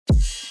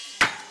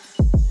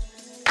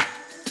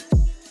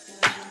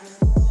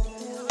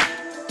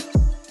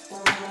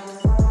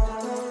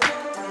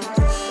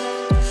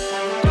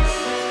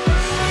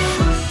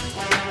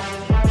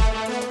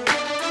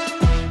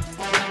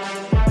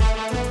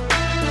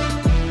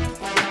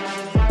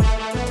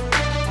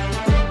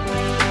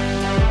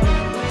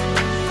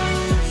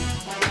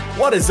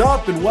What is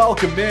up and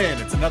welcome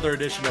in. It's another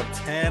edition of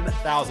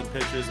 10,000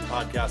 Pitches, a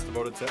podcast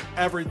devoted to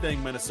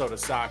everything Minnesota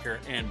soccer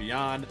and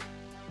beyond.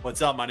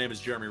 What's up? My name is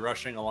Jeremy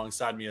Rushing.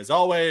 Alongside me, as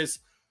always,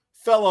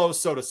 fellow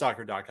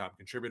SodaSoccer.com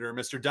contributor,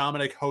 Mr.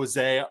 Dominic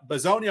Jose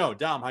Bazonio.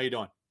 Dom, how you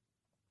doing?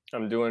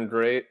 I'm doing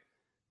great.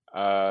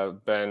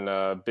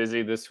 Been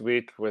busy this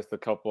week with a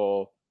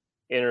couple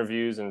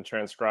interviews and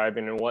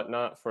transcribing and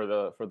whatnot for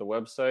the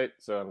website.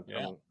 So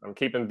I'm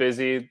keeping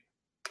busy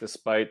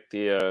despite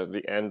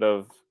the end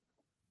of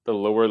the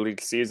lower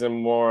league season,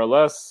 more or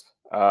less.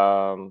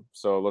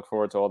 So look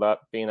forward to all that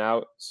being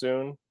out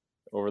soon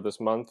over this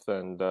month,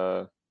 and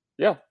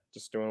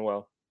just doing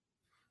well.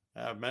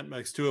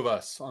 Makes two of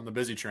us on the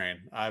busy train.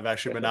 I've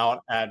actually been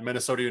out at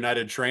Minnesota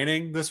United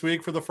training this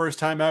week for the first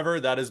time ever.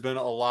 That has been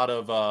a lot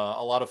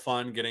of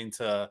fun, getting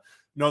to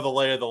know the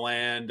lay of the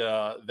land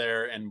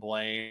there in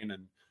Blaine,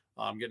 and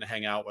getting to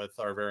hang out with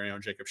our very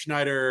own Jacob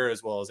Schneider,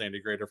 as well as Andy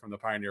Grader from the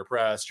Pioneer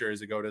Press. Jerry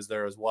Zagoda's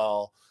there as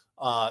well.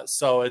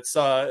 So it's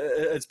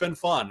been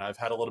fun. I've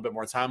had a little bit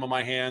more time on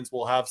my hands.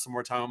 We'll have some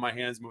more time on my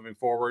hands moving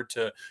forward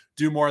to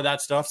do more of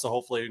that stuff. So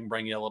hopefully we can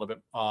bring you a little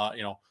bit,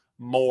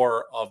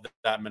 more of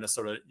that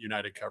Minnesota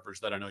United coverage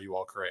that I know you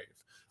all crave.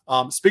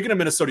 Speaking of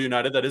Minnesota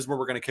United, that is where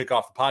we're going to kick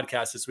off the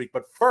podcast this week.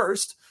 But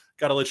first,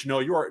 got to let you know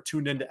you are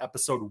tuned into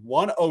episode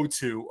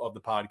 102 of the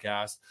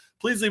podcast.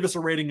 Please leave us a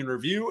rating and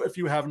review. If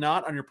you have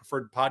not on your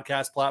preferred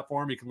podcast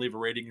platform, you can leave a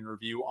rating and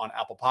review on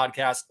Apple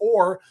Podcasts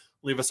or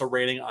leave us a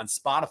rating on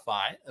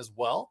Spotify as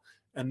well.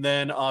 And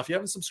then if you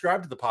haven't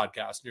subscribed to the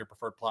podcast on your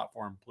preferred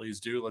platform, please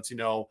do. Lets you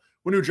know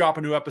when we drop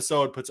a new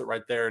episode, puts it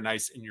right there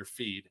nice in your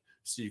feed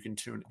so you can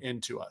tune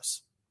into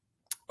us.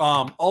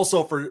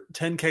 Also for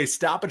 10K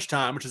stoppage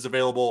time, which is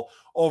available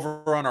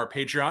over on our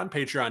Patreon,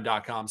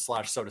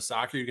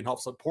 patreon.com/SodaSoccer. You can help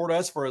support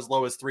us for as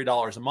low as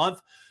 $3 a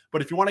month.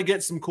 But if you want to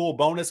get some cool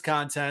bonus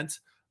content,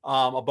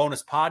 a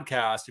bonus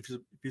podcast, if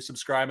you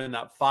subscribe in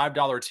that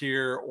 $5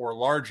 tier or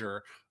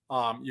larger,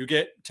 you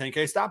get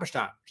 10K stoppage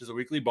time, which is a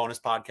weekly bonus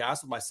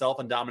podcast with myself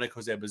and Dominic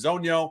Jose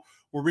Bazonio,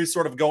 where we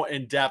sort of go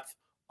in depth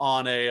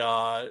on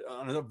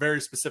a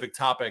very specific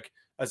topic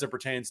as it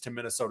pertains to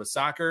Minnesota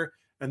soccer.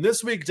 And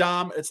this week,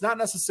 Dom, it's not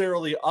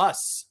necessarily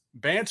us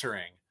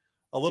bantering,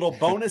 a little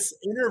bonus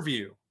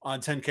interview on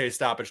 10K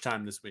stoppage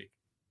time this week.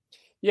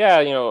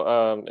 Yeah,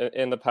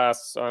 in the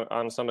past,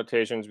 on some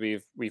occasions,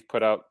 we've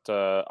put out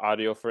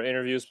audio for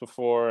interviews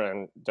before,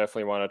 and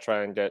definitely want to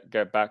try and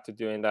get back to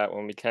doing that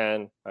when we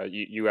can.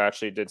 You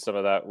actually did some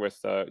of that with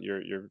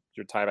your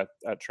time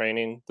at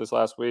training this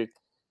last week.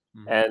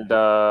 Mm-hmm. And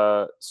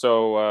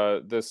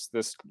so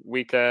this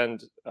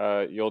weekend,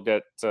 you'll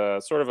get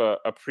sort of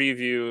a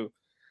preview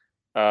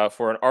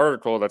for an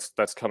article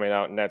that's coming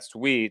out next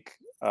week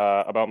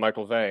about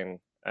Michael Vane.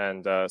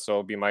 And so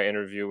it'll be my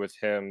interview with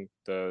him,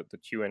 the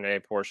Q&A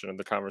portion of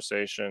the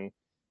conversation.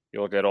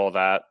 You'll get all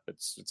that.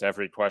 It's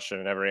every question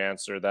and every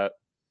answer that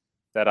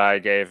I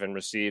gave and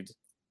received.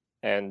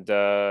 And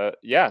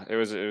it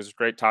was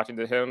great talking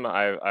to him.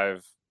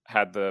 I've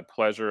had the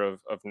pleasure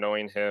of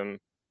knowing him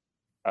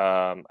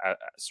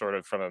sort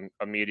of from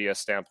a media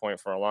standpoint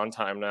for a long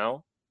time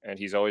now. And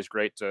he's always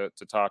great to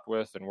talk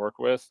with and work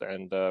with,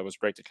 and it was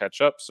great to catch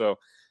up. So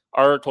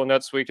article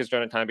next week is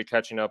going to kind of be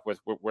catching up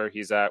with where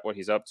he's at, what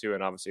he's up to,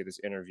 and obviously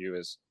this interview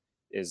is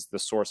the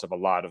source of a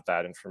lot of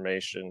that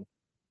information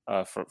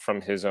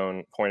from his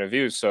own point of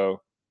view.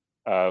 So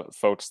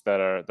folks that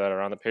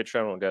are on the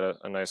Patreon will get a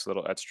nice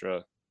little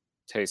extra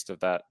taste of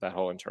that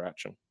whole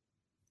interaction.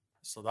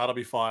 So that'll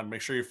be fun. Make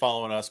sure you're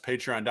following us,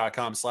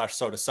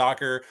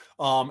 patreon.com/SodaSoccer.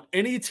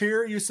 Any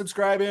tier you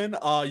subscribe in,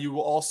 you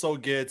will also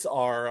get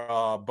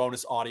our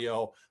bonus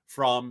audio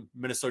from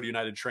Minnesota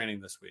United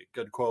training this week.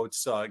 Good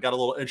quotes. Got a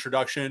little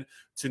introduction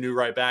to new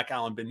right back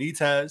Alan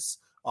Benitez,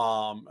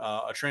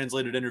 a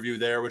translated interview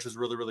there, which is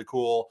really, really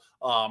cool.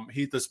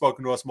 Heath has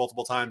spoken to us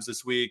multiple times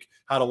this week.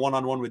 Had a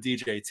one-on-one with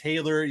DJ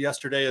Taylor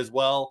yesterday as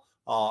well.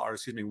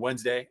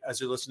 Wednesday,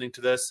 as you're listening to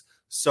this.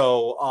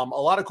 So a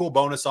lot of cool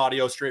bonus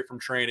audio straight from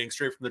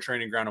the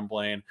training ground in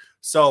Blaine.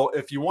 So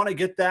if you want to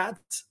get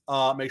that,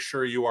 make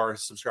sure you are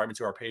subscribing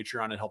to our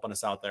Patreon and helping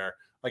us out there.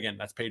 Again,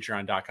 that's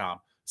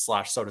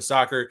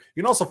patreon.com/SodaSoccer.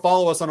 You can also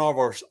follow us on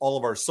all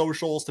of our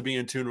socials to be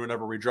in tune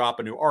whenever we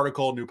drop a new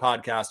article, new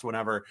podcast,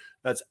 whenever.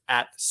 That's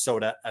at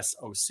Soda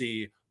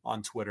SOC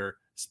on Twitter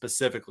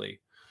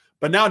specifically.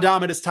 But now,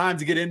 Dom, it is time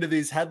to get into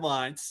these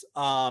headlines.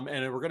 And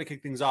we're going to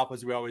kick things off,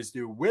 as we always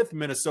do, with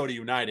Minnesota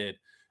United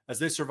as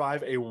they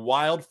survive a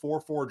wild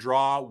 4-4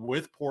 draw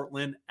with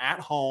Portland at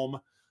home,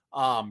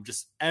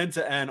 just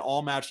end-to-end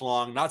all match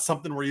long. Not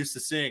something we're used to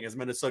seeing as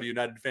Minnesota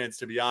United fans,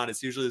 to be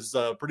honest. Usually it's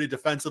a pretty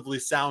defensively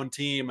sound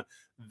team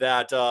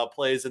that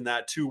plays in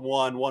that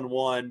 2-1,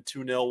 1-1,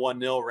 2-0,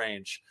 1-0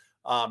 range.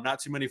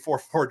 Not too many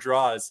 4-4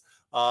 draws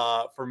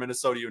for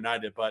Minnesota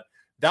United, but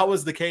that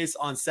was the case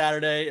on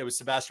Saturday. It was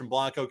Sebastian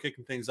Blanco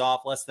kicking things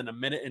off less than a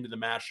minute into the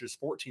match, just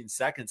 14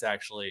 seconds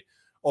actually,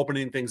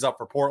 opening things up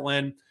for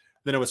Portland.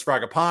 Then it was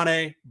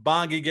Fragapane,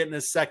 Bongi getting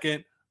his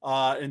second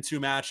in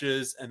 2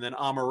 matches, and then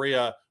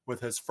Amaria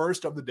with his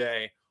first of the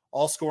day,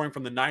 all scoring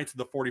from the 9th to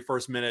the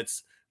 41st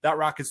minutes That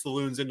rockets the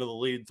Loons into the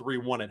lead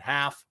 3-1 at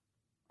half.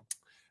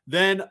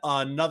 Then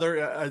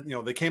another,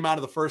 they came out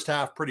of the first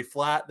half pretty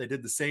flat. They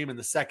did the same in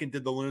the second,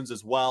 did the Loons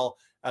as well,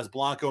 as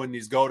Blanco and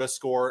Niezgoda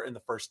score in the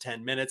first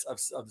 10 minutes of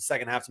the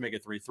second half to make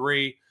it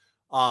 3-3.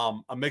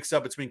 A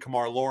mix-up between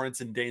Kamar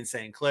Lawrence and Dane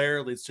St.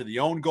 Clair leads to the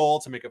own goal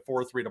to make it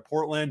 4-3 to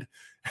Portland.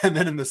 And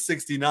then in the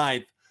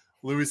 69th,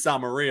 Luis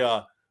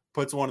Samaria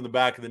puts one in the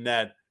back of the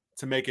net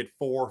to make it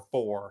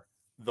 4-4,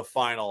 the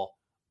final.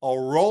 A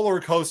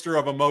roller coaster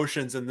of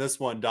emotions in this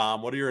one,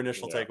 Dom. What are your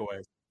initial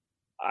takeaways?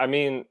 I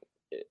mean,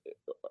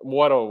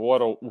 what a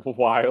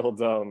wild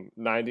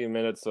 90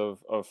 minutes of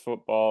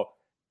football.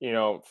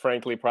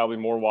 Frankly, probably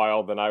more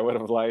wild than I would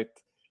have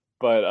liked.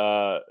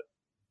 But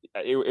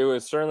it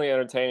was certainly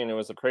entertaining. It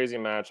was a crazy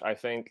match. I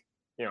think,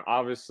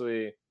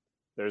 obviously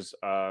there's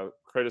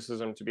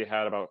criticism to be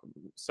had about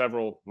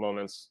several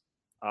moments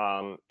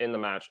in the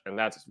match, and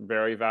that's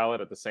very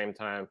valid. At the same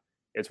time,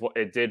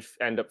 it did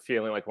end up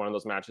feeling like one of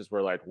those matches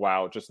where, like,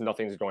 wow, just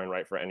nothing's going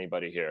right for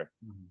anybody here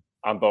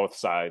on both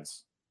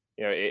sides.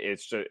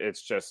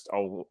 It's just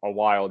a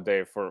wild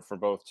day for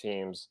both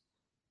teams,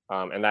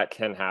 and that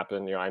can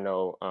happen. I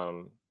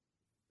know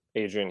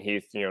Adrian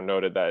Heath,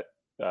 noted that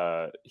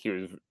he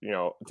was,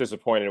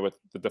 disappointed with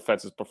the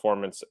defense's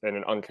performance in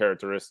an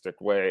uncharacteristic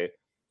way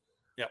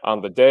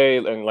on the day.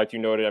 And like you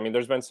noted, I mean,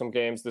 there's been some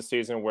games this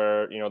season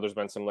where, there's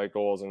been some late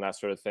goals and that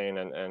sort of thing,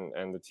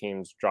 and the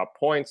teams drop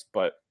points,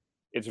 but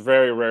it's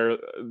very rare.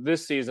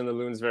 This season, the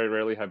Loons very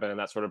rarely have been in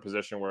that sort of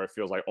position where it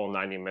feels like all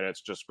 90 minutes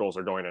just goals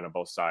are going in on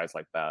both sides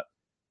like that.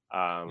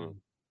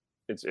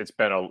 It's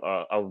been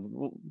a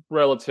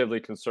relatively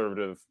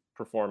conservative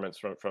performance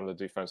from the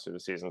defense through the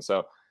season.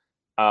 So,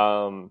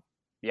 a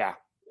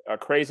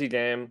crazy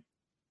game.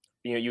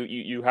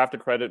 You have to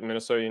credit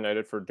Minnesota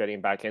United for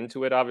getting back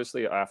into it,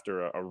 obviously,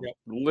 after a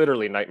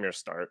literally nightmare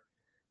start.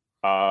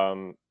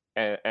 And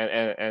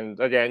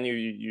again,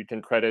 you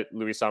can credit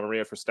Luis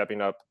Samaria for stepping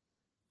up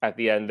at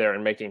the end there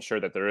and making sure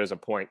that there is a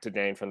point to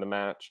gain from the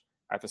match.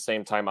 At the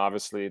same time,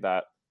 obviously,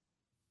 that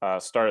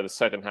start of the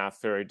second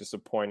half, very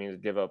disappointing to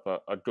give up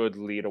a good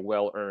lead, a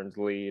well-earned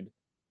lead.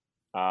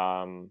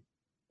 And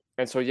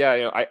so,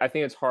 I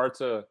think it's hard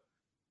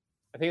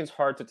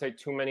to take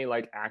too many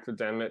like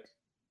academic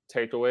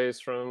takeaways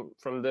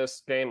from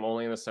this game,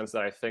 only in the sense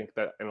that I think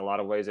that in a lot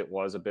of ways it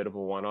was a bit of a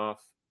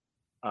one-off.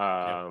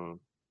 And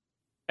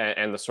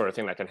the sort of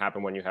thing that can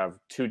happen when you have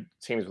two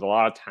teams with a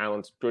lot of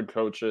talent, good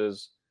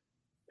coaches,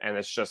 and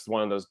it's just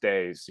one of those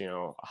days,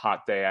 a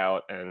hot day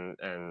out,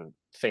 and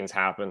things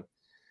happen.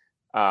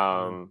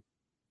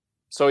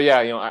 So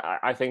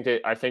I think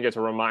it's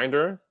a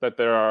reminder that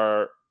there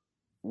are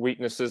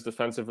weaknesses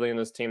defensively in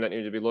this team that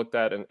need to be looked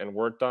at and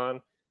worked on,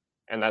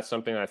 and that's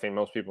something I think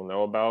most people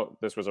know about.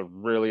 This was a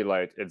really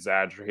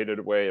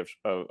exaggerated way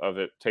of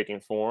it taking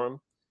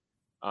form.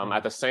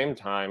 At the same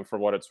time, for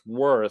what it's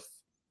worth,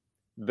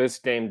 this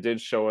game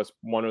did show us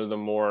one of the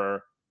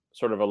more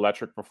sort of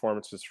electric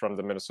performances from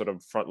the Minnesota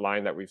front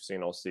line that we've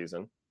seen all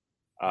season,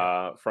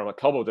 from a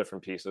couple of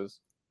different pieces.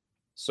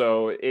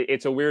 So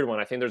it's a weird one.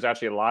 I think there's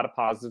actually a lot of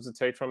positives to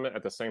take from it.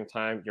 At the same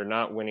time, you're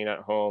not winning at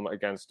home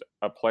against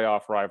a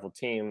playoff rival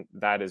team.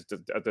 That is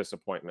a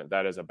disappointment.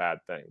 That is a bad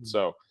thing.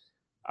 So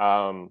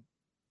you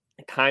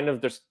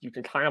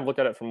can kind of look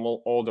at it from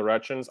all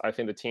directions. I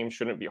think the team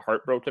shouldn't be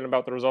heartbroken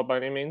about the result by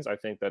any means. I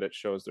think that it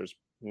shows there's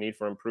need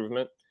for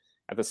improvement.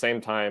 At the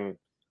same time,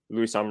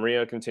 Luis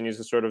Samaria continues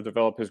to sort of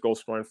develop his goal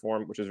scoring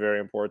form, which is very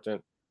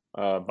important.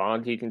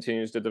 Bongi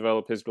continues to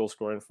develop his goal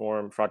scoring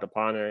form.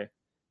 Fragapane.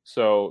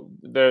 So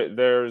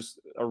there's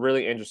a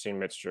really interesting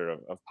mixture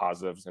of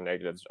positives and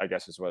negatives, I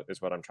guess is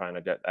what I'm trying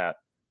to get at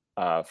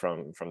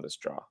from this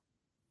draw.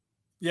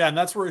 Yeah, and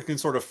that's where it can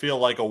sort of feel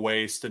like a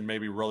waste and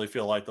maybe really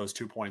feel like those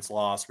 2 points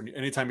lost.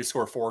 Anytime you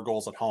score 4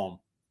 goals at home,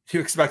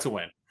 you expect to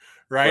win,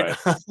 right?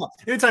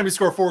 Anytime you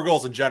score 4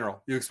 goals in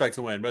general, you expect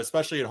to win, but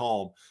especially at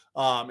home.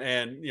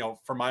 And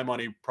for my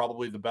money,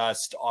 probably the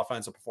best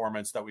offensive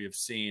performance that we have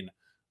seen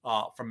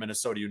from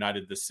Minnesota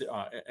United this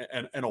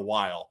in a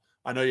while.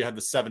 I know you had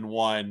the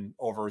 7-1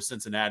 over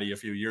Cincinnati a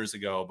few years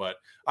ago, but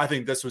I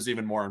think this was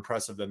even more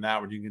impressive than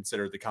that when you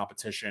consider the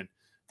competition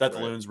that the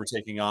Loons were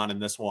taking on in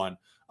this one.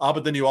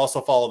 But then you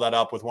also follow that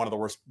up with one of the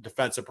worst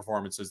defensive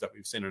performances that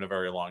we've seen in a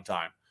very long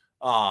time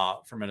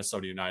for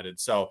Minnesota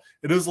United. So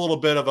it is a little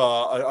bit of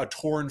a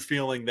torn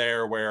feeling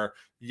there where,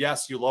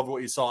 yes, you love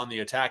what you saw on the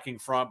attacking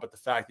front, but the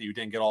fact that you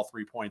didn't get all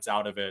 3 points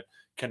out of it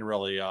can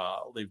really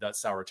leave that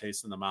sour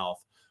taste in the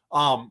mouth.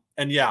 On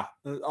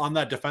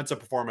that defensive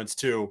performance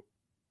too,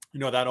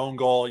 that own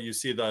goal, you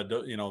see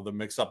the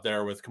mix up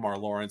there with Kamar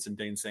Lawrence and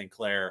Dane St.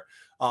 Clair.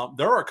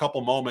 There are a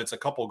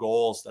couple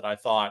goals that I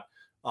thought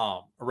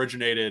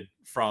originated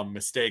from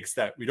mistakes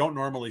that we don't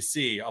normally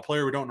see. A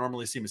player we don't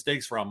normally see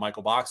mistakes from,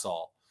 Michael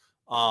Boxall.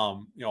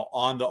 On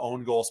the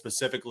own goal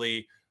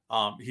specifically,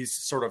 he's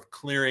sort of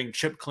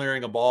chip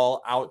clearing a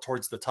ball out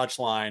towards the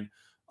touchline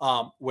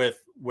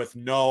with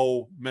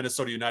no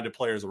Minnesota United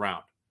players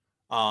around.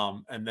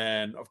 And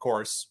then, of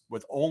course,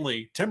 with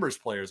only Timbers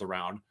players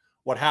around,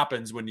 what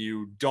happens when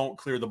you don't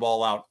clear the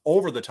ball out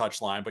over the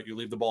touchline, but you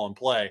leave the ball in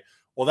play?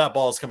 Well, that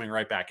ball is coming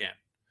right back in.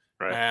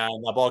 Right.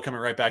 And the ball coming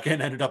right back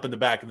in ended up in the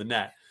back of the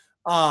net.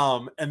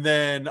 And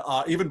then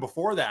even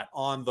before that,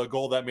 on the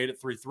goal that made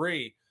it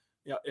 3-3,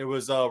 it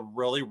was a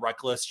really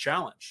reckless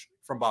challenge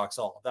from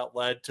Boxall that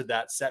led to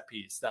that set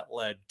piece that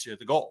led to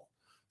the goal.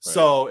 Right.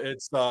 So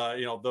it's,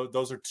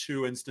 those are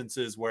two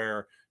instances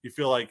where you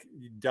feel like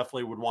you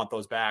definitely would want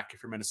those back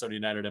if you're Minnesota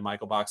United and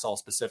Michael Boxall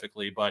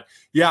specifically. But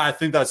yeah, I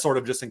think that sort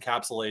of just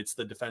encapsulates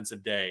the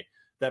defensive day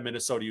that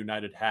Minnesota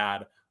United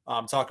had.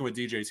 Talking with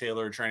DJ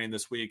Taylor training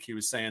this week, he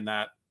was saying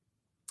that,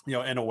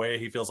 in a way,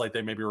 he feels like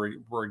they maybe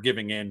were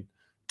giving in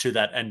to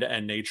that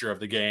end-to-end nature of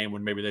the game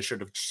when maybe they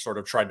should have sort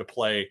of tried to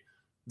play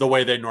the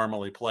way they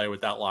normally play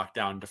with that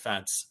lockdown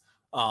defense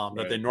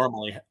that they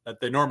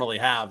normally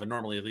have and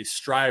normally at least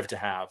strive to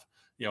have,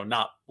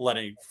 not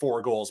letting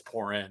 4 goals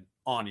pour in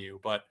on you.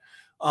 But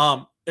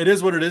it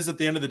is what it is at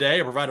the end of the day.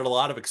 It provided a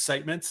lot of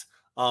excitement.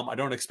 I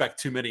don't expect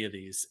too many of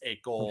these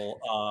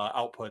 8-goal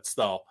outputs,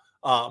 though.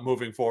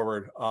 Moving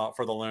forward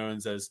for the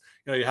Loons, as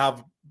you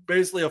have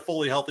basically a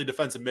fully healthy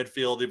defensive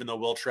midfield, even though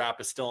Will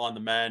Trapp is still on the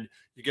mend.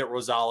 You get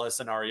Rosales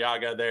and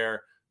Arriaga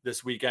there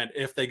this weekend.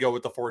 If they go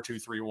with the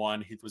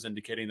 4-2-3-1, Heath was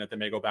indicating that they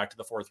may go back to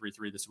the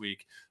 4-3-3 this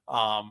week.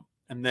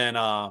 And then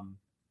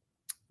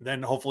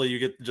hopefully you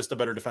get just a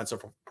better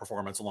defensive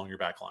performance along your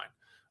back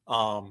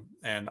line.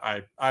 And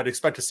I'd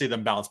expect to see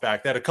them bounce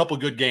back. They had a couple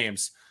good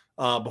games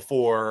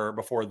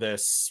before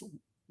this.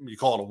 You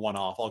call it a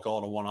one-off. I'll call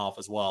it a one-off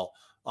as well.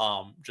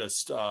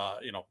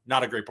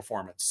 Not a great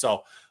performance.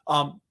 So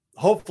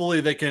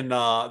hopefully they can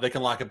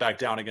lock it back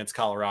down against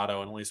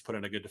Colorado and at least put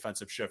in a good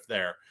defensive shift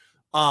there.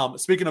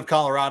 Speaking of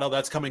Colorado,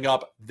 that's coming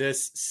up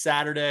this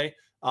Saturday.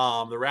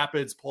 The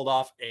Rapids pulled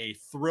off a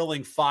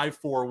thrilling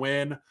 5-4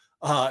 win.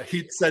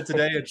 He said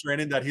today in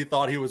training that he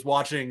thought he was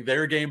watching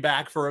their game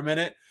back for a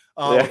minute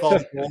with all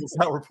the goals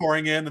that were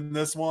pouring in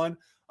this one.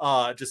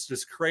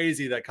 Just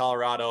crazy that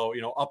Colorado,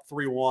 up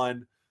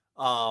 3-1.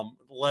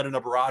 Led in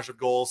a barrage of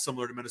goals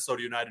similar to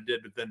Minnesota United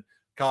did, but then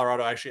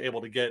Colorado actually able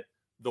to get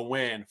the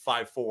win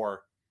 5-4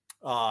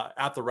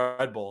 at the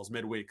Red Bulls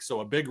midweek.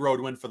 So a big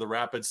road win for the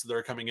Rapids. So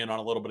they're coming in on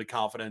a little bit of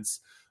confidence.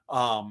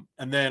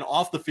 And then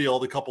off the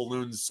field, a couple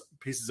Loons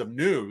pieces of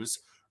news.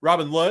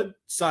 Robin Lod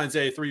signs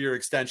a 3-year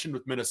extension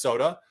with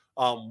Minnesota.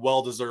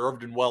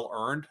 Well-deserved and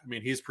well-earned. I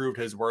mean, he's proved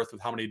his worth with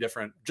how many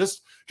different,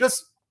 just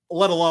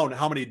let alone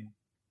how many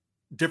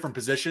different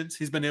positions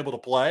he's been able to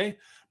play.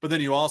 But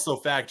then you also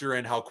factor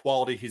in how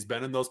quality he's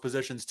been in those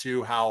positions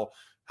too, how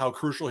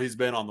crucial he's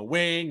been on the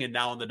wing and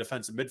now in the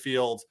defensive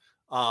midfield.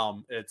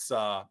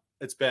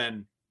 It's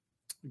been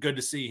good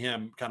to see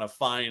him kind of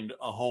find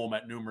a home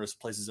at numerous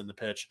places in the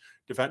pitch,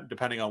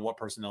 depending on what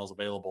personnel is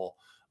available.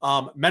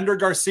 Mender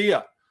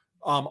Garcia,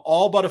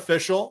 all but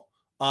official.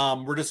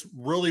 We're just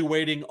really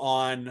waiting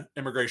on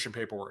immigration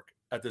paperwork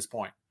at this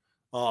point.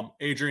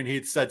 Adrian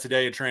Heath said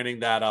today in training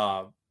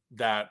that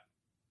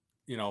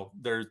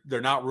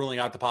they're not ruling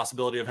out the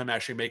possibility of him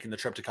actually making the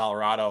trip to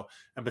Colorado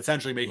and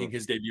potentially making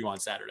his debut on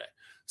Saturday.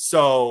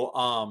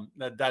 So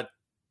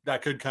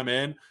that could come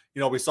in.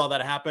 We saw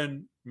that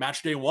happen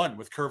match day 1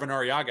 with Kervin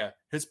Arriaga.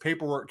 His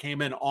paperwork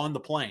came in on the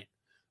plane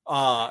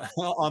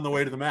on the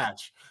way to the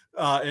match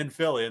in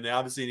Philly, and they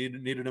obviously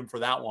needed him for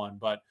that one.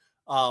 But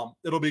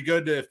it'll be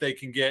good if they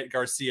can get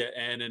Garcia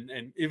in,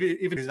 and even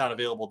if he's not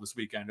available this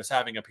weekend, just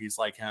having a piece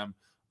like him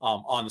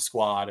on the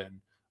squad and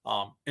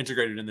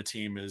integrated in the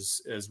team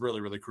is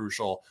really, really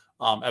crucial.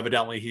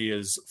 Evidently he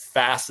is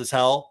fast as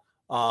hell.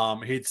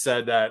 He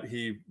said that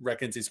he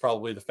reckons he's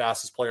probably the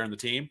fastest player in the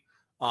team.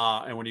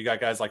 And when you got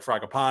guys like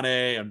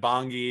Fragapane and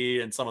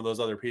Bongi and some of those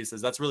other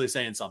pieces, that's really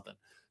saying something.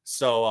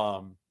 So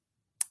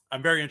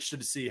I'm very interested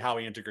to see how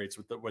he integrates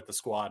with the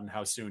squad and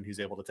how soon he's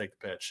able to take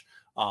the pitch.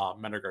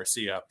 Mender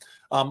Garcia.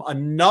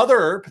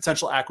 Another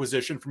potential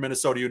acquisition for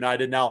Minnesota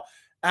United. Now,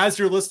 as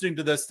you're listening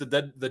to this,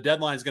 the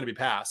deadline is going to be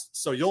passed.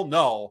 So you'll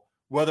know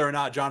whether or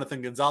not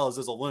Jonathan Gonzalez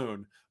is a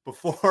Loon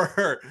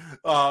before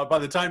by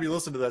the time you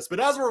listen to this. But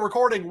as we're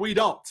recording, we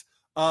don't.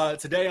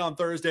 Today on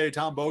Thursday,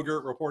 Tom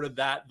Bogert reported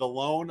that the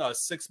loan, a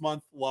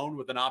 6-month loan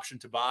with an option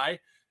to buy,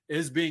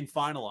 is being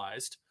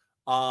finalized.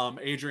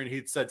 Adrian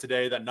Heath said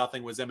today that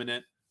nothing was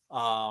imminent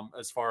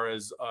as far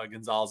as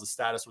Gonzalez's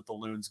status with the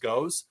Loons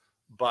goes.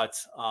 But,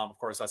 of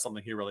course, that's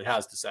something he really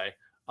has to say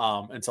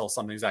until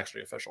something's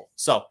actually official.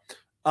 So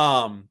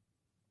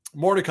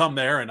more to come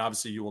there, and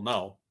obviously you will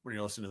know when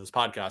you're listening to this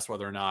podcast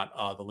whether or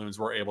not the Loons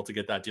were able to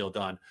get that deal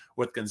done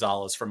with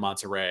Gonzalez from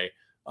Monterrey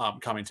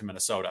coming to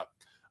Minnesota.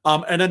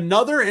 And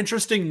another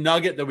interesting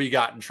nugget that we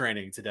got in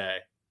training today,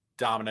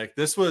 Dominic,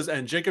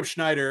 and Jacob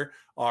Schneider,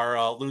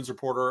 our Loons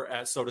reporter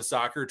at Soda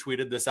Soccer,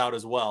 tweeted this out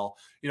as well.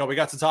 We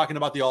got to talking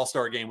about the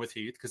All-Star game with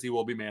Heath because he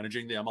will be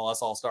managing the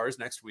MLS All-Stars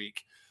next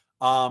week.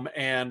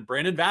 And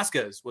Brandon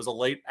Vasquez was a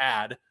late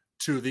add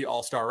to the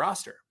All-Star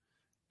roster.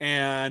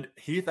 And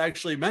Heath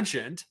actually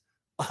mentioned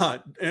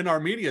in our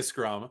media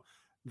scrum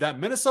that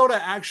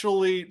Minnesota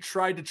actually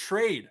tried to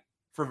trade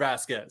for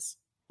Vasquez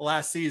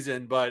last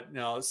season, but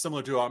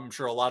similar to, I'm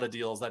sure, a lot of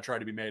deals that tried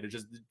to be made, it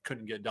just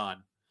couldn't get done.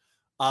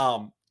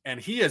 And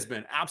he has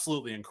been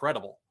absolutely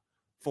incredible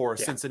for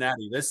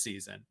Cincinnati this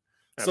season.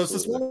 So Absolutely. it's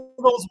just one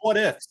of those what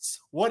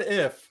ifs. What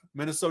if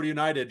Minnesota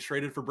United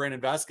traded for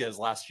Brandon Vasquez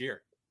last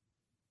year?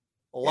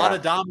 A lot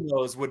of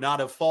dominoes would not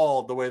have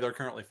fallen the way they're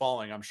currently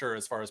falling, I'm sure,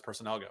 as far as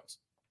personnel goes.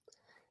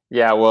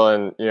 Yeah, well,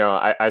 and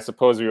I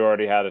suppose we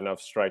already had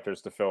enough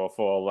strikers to fill a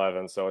full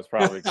 11, so it's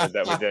probably good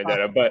that we did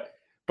that.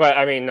 But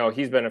I mean, no,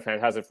 he's been a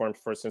fantastic form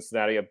for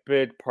Cincinnati. A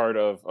big part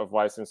of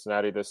why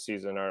Cincinnati this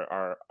season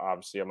are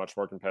obviously a much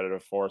more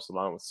competitive force,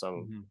 along with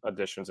some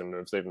additions and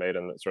moves they've made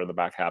in sort of the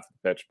back half of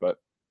the pitch. But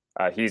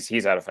he's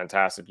had a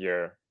fantastic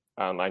year.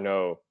 I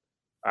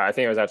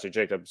think it was actually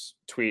Jacob's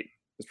tweet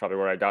is probably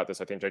where I got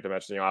this. I think Jacob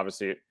mentioned,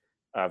 obviously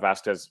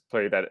Vasquez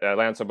played at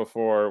Atlanta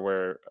before,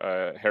 where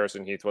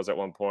Harrison Heath was at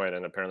one point,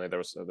 and apparently there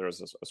was a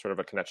sort of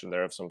a connection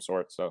there of some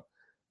sort. So,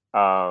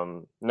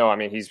 no, I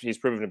mean he's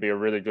proven to be a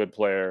really good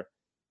player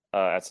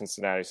at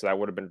Cincinnati, so that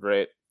would have been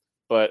great.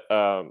 But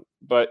that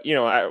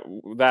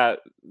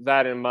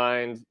in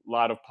mind, a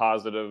lot of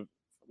positive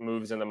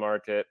moves in the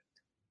market.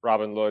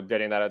 Robin Lod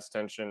getting that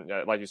extension,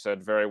 like you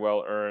said, very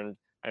well earned.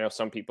 I know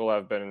some people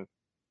have been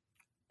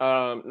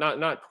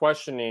not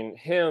questioning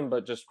him,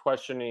 but just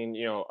questioning,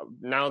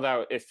 now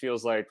that it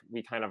feels like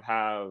we kind of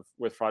have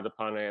with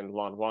Fragapane and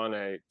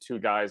Hlongwane, two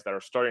guys that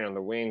are starting on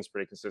the wings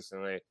pretty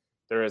consistently.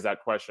 There is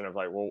that question of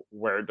like, well,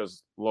 where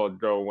does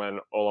Lod go when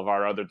all of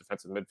our other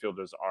defensive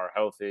midfielders are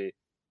healthy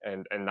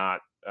and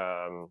not,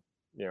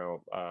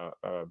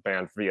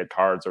 banned via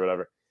cards or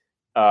whatever.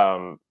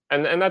 And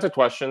that's a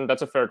question.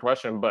 That's a fair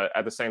question. But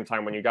at the same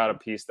time, when you got a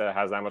piece that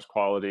has that much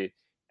quality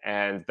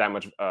and that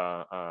much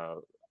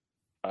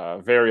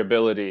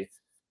variability,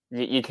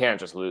 you can't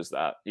just lose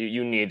that.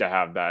 You need to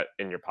have that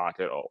in your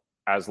pocket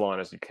as long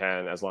as you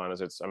can, as long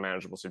as it's a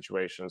manageable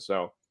situation.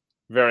 So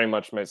very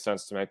much made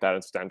sense to make that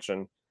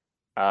extension.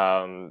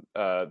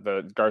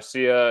 The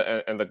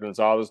Garcia and the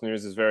Gonzalez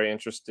news is very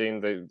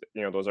interesting.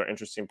 Those are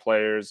interesting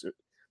players.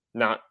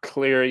 Not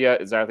clear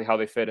yet exactly how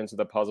they fit into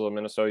the puzzle of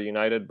Minnesota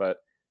United, but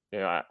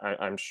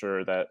I'm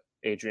sure that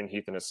Adrian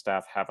Heath and his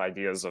staff have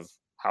ideas of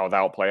how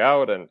that'll play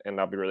out, and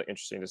that'll be really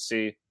interesting to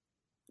see.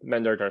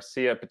 Mender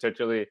Garcia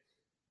particularly,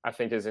 I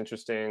think, is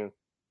interesting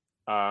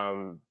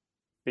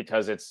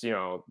because it's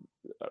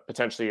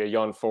potentially a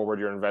young forward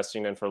you're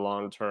investing in for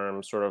long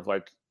term, sort of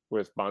like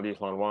with Bangui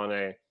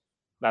Hlongwane.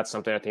 That's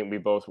something I think we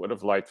both would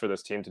have liked for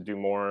this team to do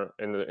more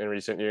in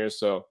recent years.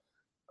 So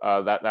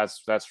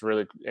that's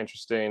really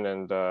interesting,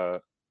 and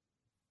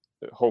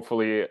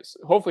hopefully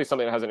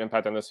something that has an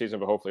impact on this season,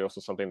 but hopefully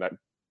also something that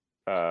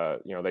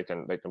they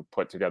can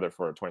put together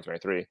for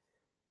 2023.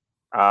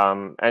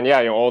 And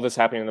yeah, all this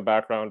happening in the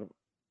background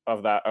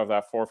of that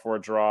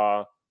 4-4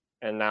 draw,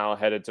 and now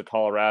headed to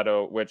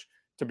Colorado, which,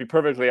 to be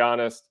perfectly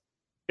honest,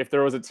 if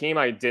there was a team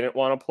I didn't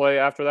want to play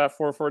after that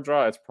 4-4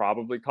 draw, it's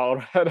probably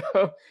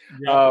Colorado.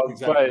 Yeah,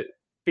 exactly. But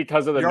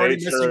because of the You're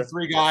nature, already missing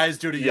 3 guys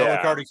due to yellow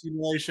card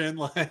accumulation.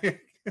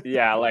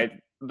 Yeah, like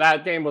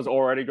that game was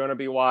already going to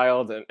be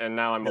wild, and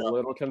now I'm a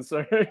little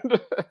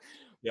concerned.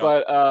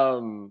 But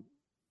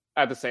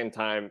at the same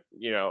time,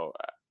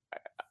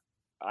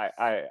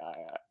 I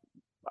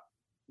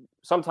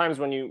sometimes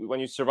when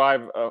you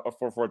survive a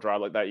 4-4 draw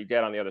like that, you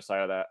get on the other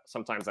side of that.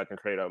 Sometimes that can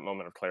create a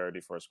moment of clarity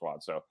for a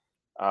squad. So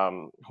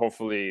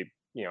hopefully,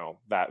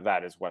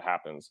 that is what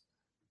happens.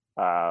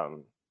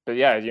 But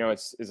yeah,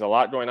 it's a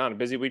lot going on. A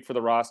busy week for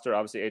the roster.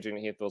 Obviously, Adrian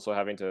Heath also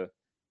having to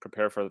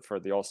prepare for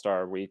the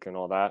All-Star week and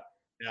all that.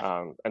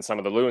 And some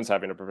of the Loons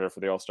having to prepare for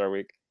the All-Star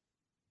week.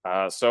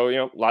 So,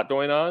 a lot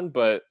going on,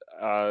 but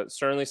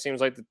certainly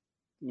seems like the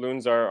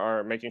Loons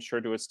are making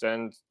sure to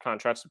extend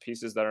contracts to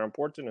pieces that are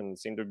important and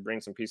seem to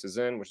bring some pieces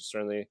in, which is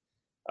certainly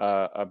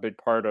a big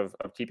part of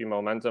keeping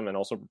momentum and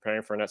also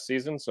preparing for next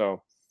season.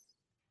 So,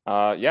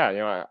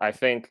 I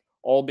think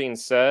all being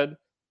said,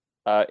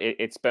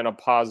 it's been a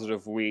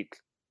positive week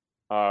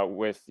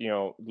with,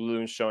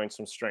 Loons showing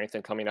some strength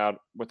and coming out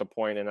with a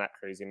point in that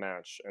crazy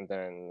match, and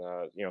then,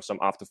 some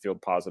off the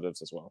field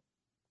positives as well.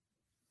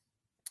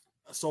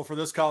 So for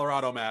this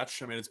Colorado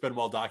match, I mean, it's been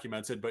well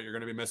documented, but you're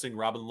going to be missing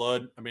Robin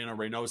Lod, Amina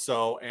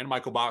Reynoso, and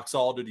Michael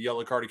Boxall due to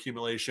yellow card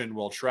accumulation.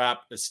 Will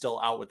Trapp is still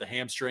out with the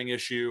hamstring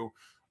issue.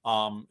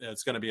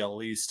 It's going to be at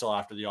least till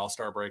after the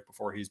All-Star break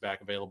before he's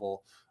back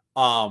available.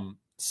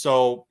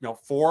 So,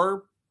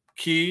 4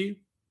 key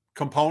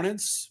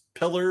components,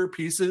 pillar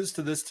pieces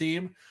to this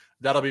team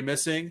that'll be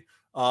missing.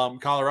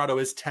 Colorado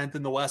is 10th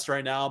in the West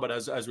right now, but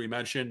as we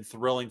mentioned,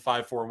 thrilling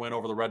 5-4 win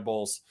over the Red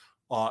Bulls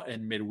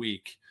in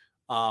midweek.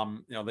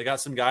 They got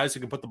some guys who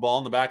can put the ball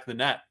in the back of the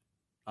net.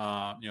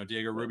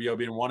 Diego Rubio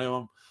being one of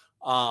them.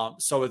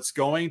 So it's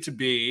going to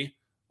be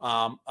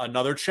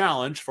another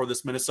challenge for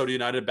this Minnesota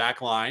United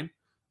back line,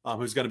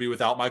 who's going to be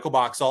without Michael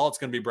Boxall. It's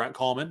going to be Brent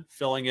Coleman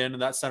filling in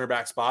that center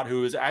back spot,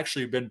 who has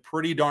actually been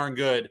pretty darn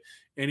good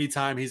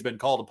anytime he's been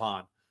called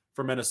upon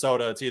for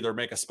Minnesota to either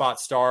make a spot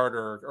start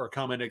or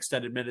come in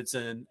extended minutes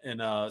in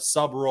a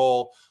sub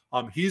role.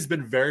 He's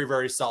been very,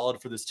 very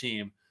solid for this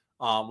team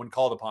when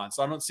called upon.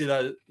 So I don't see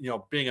that,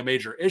 being a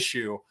major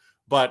issue,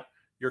 but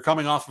you're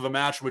coming off of a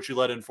match in which you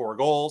let in 4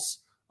 goals.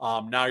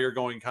 Now you're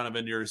going kind of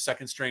into your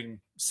second string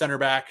center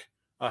back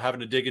having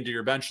to dig into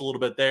your bench a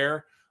little bit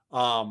there.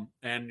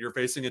 And you're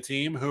facing a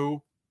team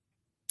who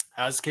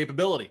has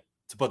capability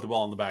to put the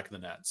ball in the back of the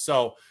net.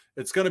 So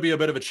it's going to be a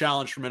bit of a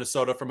challenge for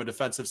Minnesota from a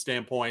defensive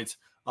standpoint,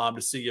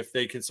 to see if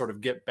they can sort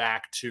of get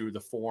back to the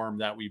form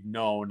that we've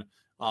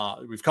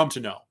come to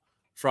know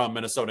from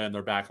Minnesota and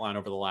their back line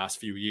over the last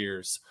few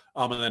years.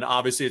 And then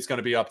obviously it's going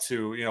to be up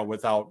to,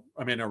 without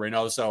Amanda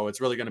Reynoso,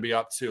 it's really going to be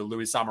up to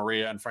Luis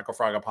Samaria and Franco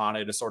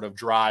Fragapane to sort of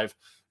drive,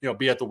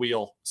 be at the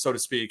wheel, so to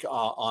speak,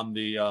 on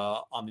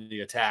the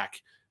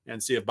attack,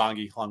 and see if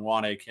Bangi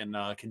Hlongwane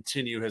can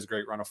continue his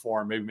great run of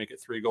form, maybe make it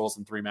 3 goals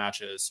in 3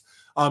 matches.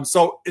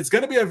 So it's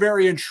going to be a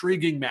very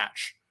intriguing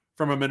match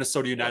from a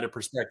Minnesota United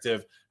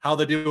perspective, how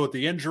they deal with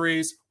the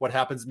injuries, what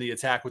happens in the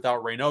attack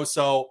without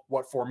Reynoso,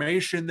 what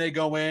formation they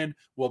go in,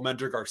 will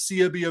Mender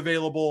Garcia be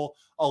available?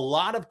 A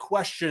lot of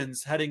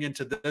questions heading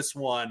into this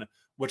one,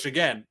 which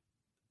again,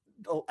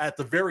 at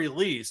the very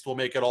least, will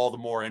make it all the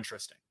more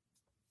interesting.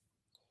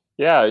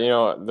 Yeah,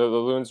 the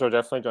Loons are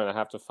definitely going to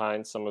have to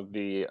find some of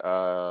the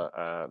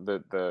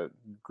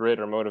grit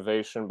or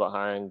motivation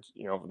behind,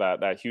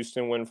 that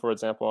Houston win, for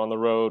example, on the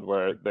road,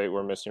 where they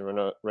were missing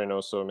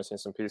Reynoso, missing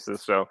some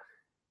pieces. So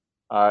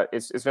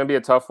it's going to be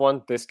a tough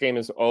one. This game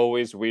is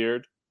always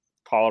weird.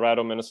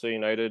 Colorado, Minnesota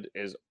United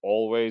is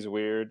always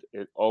weird.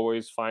 It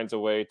always finds a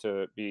way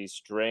to be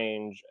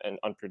strange and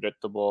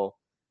unpredictable.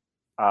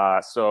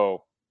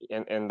 So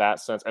in that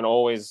sense, and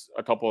always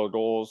a couple of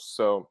goals.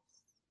 So,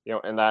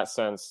 in that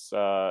sense,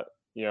 the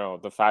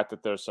fact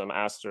that there's some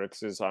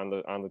asterisks on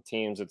the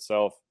teams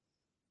itself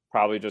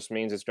probably just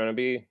means it's going to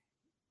be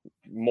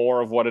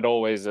more of what it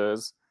always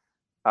is.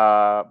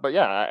 But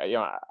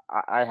yeah,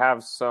 I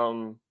have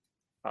some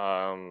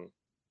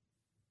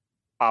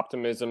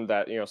optimism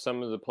that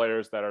some of the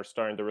players that are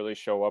starting to really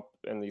show up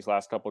in these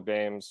last couple of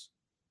games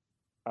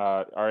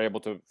are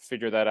able to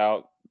figure that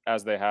out,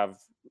 as they have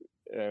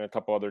in a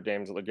couple other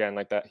games, again,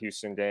 like that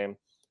Houston game.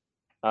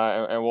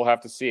 And we'll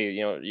have to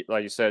see,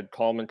 like you said,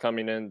 Coleman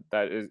coming in,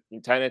 that is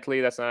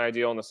technically that's not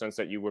ideal in the sense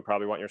that you would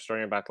probably want your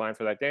starting back line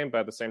for that game. But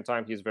at the same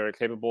time, he's very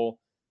capable.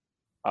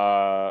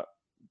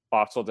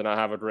 Boxall did not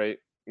have a great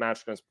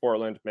match against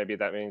Portland. Maybe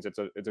that means it's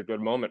a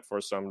good moment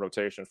for some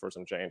rotation, for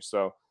some change.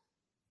 So,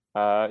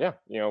 we're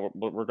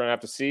going to have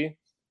to see.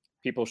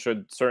 People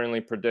should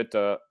certainly predict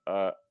a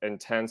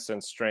intense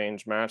and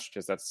strange match,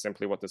 because that's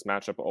simply what this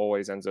matchup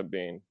always ends up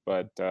being.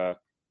 But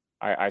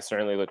I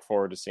certainly look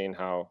forward to seeing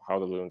how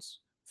the Loons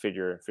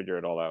figure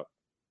it all out.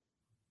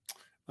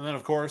 And then,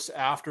 of course,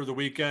 after the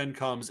weekend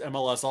comes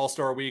MLS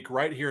All-Star Week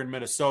right here in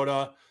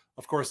Minnesota.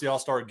 Of course, the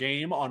All-Star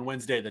Game on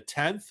Wednesday the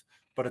 10th,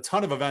 but a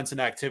ton of events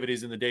and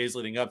activities in the days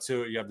leading up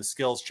to it. You have the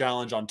Skills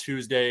Challenge on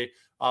Tuesday,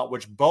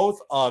 which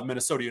both of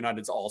Minnesota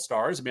United's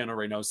All-Stars, Amanda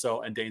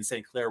Reynoso and Dayne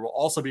St. Clair, will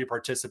also be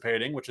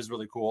participating, which is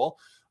really cool.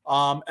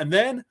 And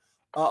then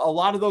a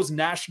lot of those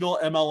national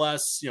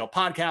MLS,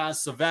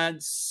 podcasts,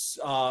 events,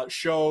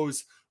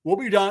 shows will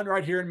be done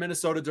right here in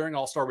Minnesota during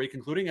All-Star Week,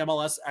 including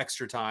MLS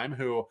Extra Time,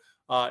 who,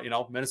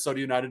 Minnesota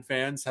United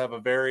fans have a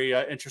very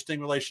interesting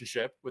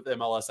relationship with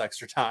MLS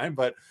Extra Time,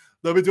 but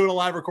they'll be doing a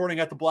live recording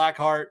at the Black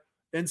Heart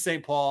in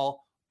St.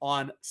 Paul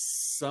on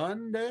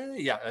Sunday.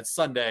 Yeah, that's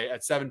Sunday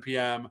at 7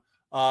 p.m.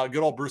 Good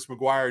old Bruce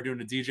McGuire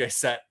doing a DJ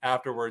set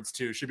afterwards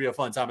too. Should be a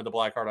fun time at the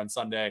Black Heart on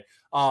Sunday.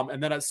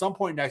 And then at some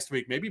point next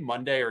week, maybe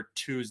Monday or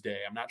Tuesday,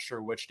 I'm not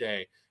sure which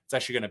day it's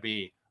actually going to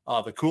be,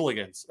 the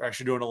Cooligans are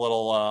actually doing a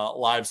little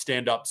live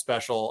stand-up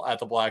special at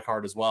the Black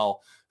Heart as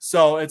well.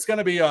 So it's going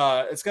to be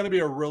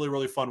a really,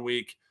 really fun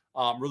week.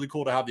 Really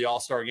cool to have the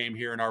All-Star Game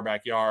here in our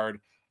backyard.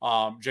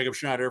 Jacob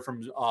Schneider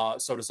from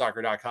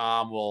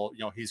sodasoccer.com will,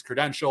 he's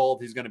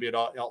credentialed. He's going to be at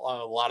a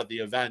lot of the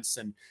events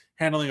and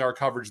handling our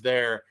coverage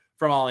there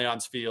from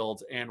Allianz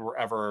Field and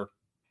wherever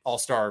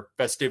All-Star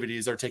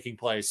festivities are taking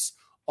place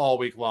all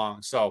week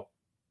long. So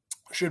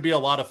should be a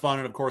lot of fun.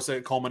 And of course,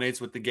 it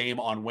culminates with the game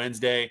on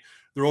Wednesday.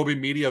 There will be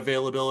media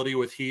availability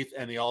with Heath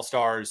and the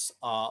All-Stars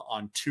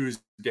on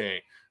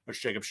Tuesday,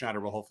 which Jacob Schneider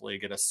will hopefully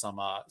get us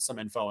some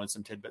info and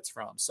some tidbits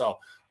from. So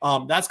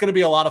that's going to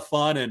be a lot of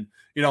fun. And,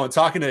 in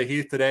talking to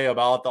Heath today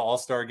about the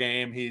All-Star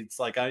Game, he's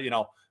like,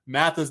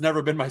 math has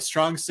never been my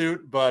strong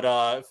suit,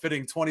 but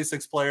fitting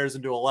 26 players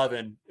into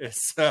 11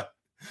 is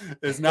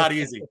not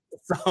easy.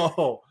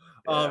 So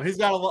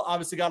he's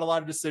obviously got a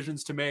lot of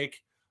decisions to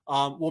make.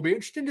 Will be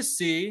interesting to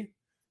see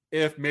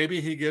if maybe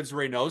he gives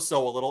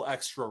Reynoso a little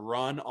extra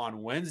run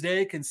on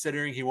Wednesday,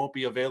 considering he won't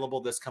be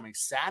available this coming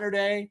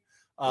Saturday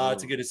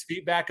to get his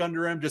feet back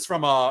under him. Just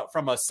from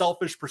a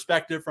selfish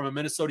perspective, from a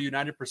Minnesota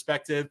United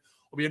perspective,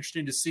 it'll be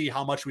interesting to see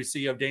how much we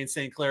see of Dayne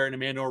St. Clair and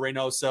Emmanuel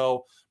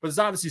Reynoso. But there's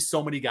obviously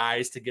so many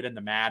guys to get in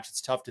the match. It's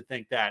tough to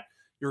think that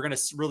you're going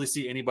to really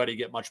see anybody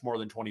get much more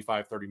than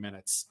 25, 30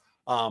 minutes.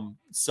 Yeah,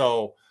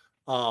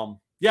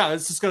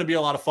 this is going to be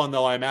a lot of fun,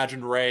 though. I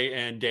imagine Ray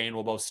and Dane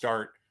will both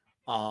start.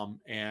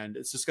 And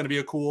it's just going to be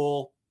a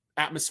cool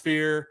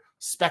atmosphere,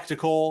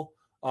 spectacle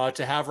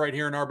to have right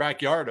here in our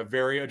backyard.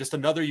 Just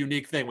another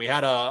unique thing. We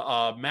had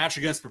a match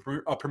against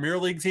a Premier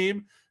League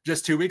team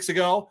just 2 weeks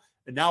ago,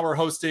 and now we're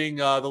hosting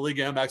the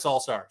Liga MX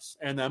All-Stars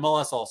and the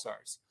MLS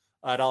All-Stars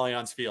at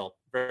Allianz Field.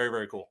 Very,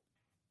 very cool.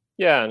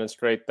 Yeah, and it's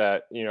great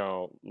that,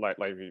 like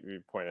we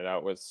pointed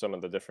out with some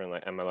of the different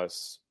like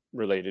MLS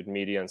related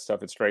media and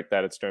stuff, it's great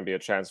that it's going to be a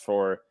chance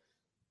for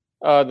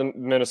the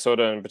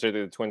Minnesota and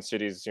particularly the Twin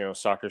Cities,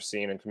 soccer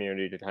scene and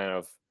community to kind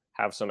of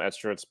have some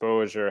extra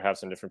exposure, have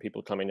some different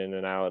people coming in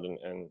and out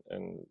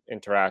and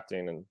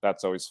interacting, and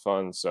that's always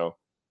fun. So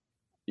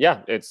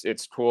yeah,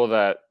 it's cool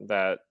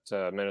that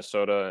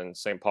Minnesota and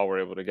St. Paul were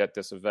able to get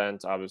this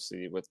event,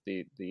 obviously with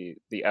the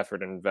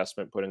effort and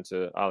investment put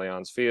into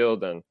Allianz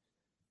Field, and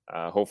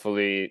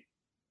hopefully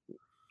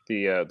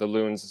the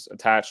loons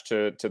attached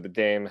to the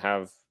game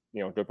have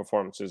good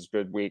performances,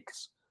 good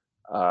weeks,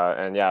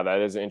 and yeah,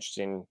 that is an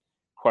interesting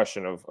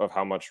question of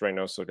how much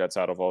Reynoso gets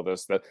out of all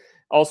this. The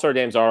all-star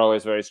games are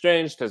always very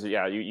strange because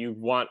you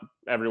want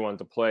everyone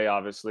to play,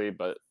 obviously,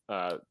 but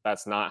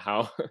that's not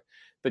how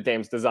the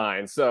game's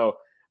designed. So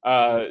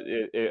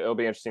it'll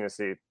be interesting to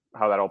see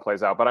how that all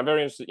plays out. But I'm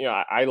very interested.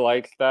 I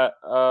like that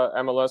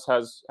MLS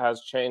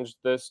has changed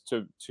this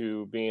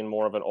to being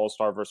more of an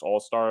all-star versus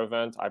all-star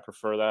event. I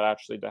prefer that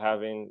actually to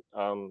having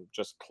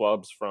just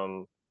clubs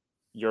from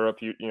Europe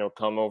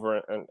come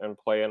over and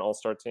play an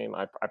all-star team.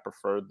 I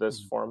prefer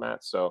this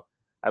format. So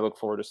I look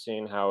forward to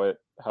seeing how it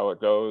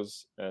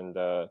goes and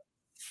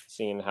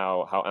seeing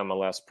how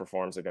MLS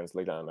performs against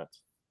Liga MX.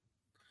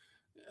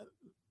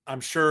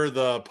 I'm sure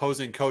the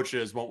opposing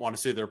coaches won't want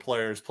to see their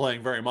players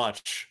playing very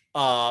much,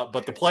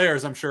 but the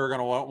players, I'm sure, are going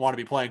to want to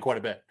be playing quite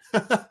a bit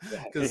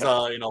because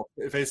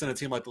facing a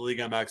team like the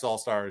Liga MX All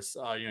Stars,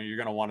 you're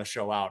going to want to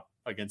show out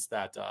against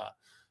that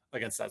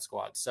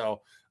squad.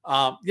 So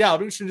it'll be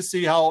interesting to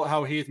see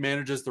how Heath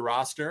manages the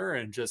roster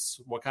and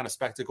just what kind of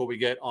spectacle we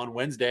get on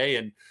Wednesday.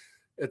 And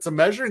it's a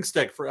measuring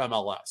stick for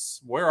MLS.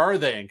 Where are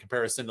they in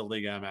comparison to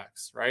Liga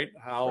MX, right?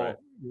 How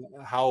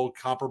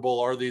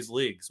comparable are these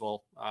leagues?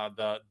 Well,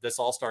 this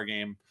All-Star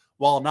game,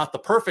 while not the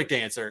perfect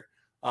answer,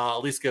 at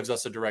least gives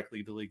us a direct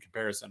league-to-league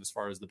comparison as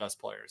far as the best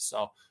players.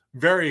 So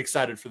very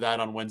excited for that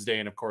on Wednesday.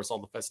 And, of course, all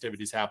the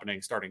festivities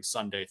happening starting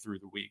Sunday through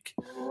the week.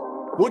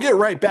 We'll get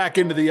right back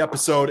into the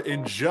episode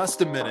in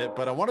just a minute,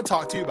 but I want to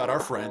talk to you about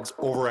our friends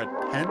over at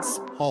Pence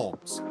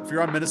Homes. If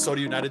you're on Minnesota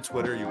United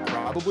Twitter, you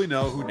probably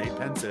know who Nate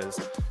Pence is.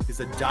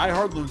 He's a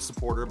diehard Loon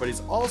supporter, but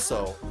he's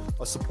also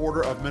a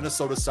supporter of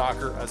Minnesota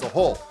soccer as a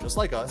whole, just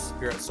like us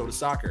here at Soda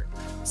Soccer.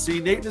 See,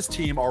 Nate and his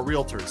team are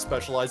realtors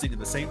specializing in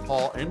the St.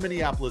 Paul and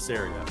Minneapolis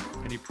area,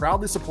 and he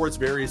proudly supports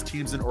various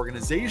teams and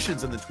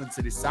organizations in the Twin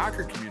Cities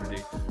soccer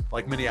community,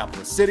 like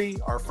Minneapolis City,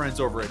 our friends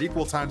over at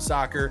Equal Time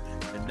Soccer,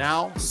 and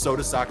now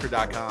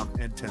SodaSoccer.com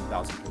and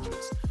 10,000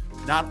 Pitches.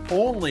 Not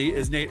only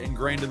is Nate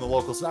ingrained in the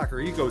local soccer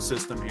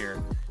ecosystem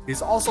here,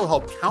 he's also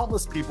helped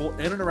countless people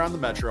in and around the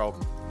metro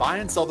buy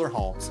and sell their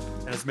homes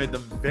and has made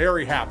them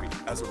very happy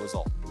as a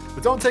result.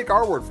 But don't take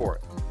our word for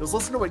it. Just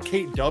listen to what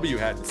Kate W.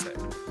 had to say.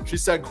 She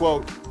said,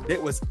 quote,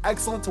 "Nate was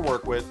excellent to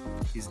work with.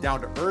 He's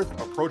down to earth,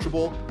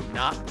 approachable,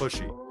 not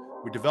pushy.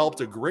 We developed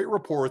a great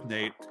rapport with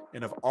Nate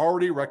and have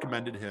already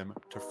recommended him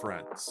to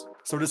friends."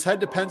 So just head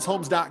to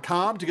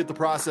pencehomes.com to get the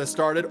process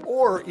started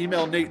or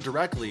email Nate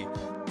directly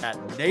at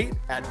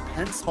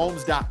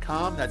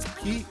nate@pencehomes.com. That's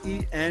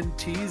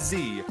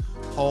PENTZ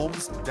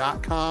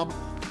homes.com.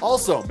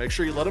 Also, make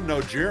sure you let him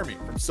know Jeremy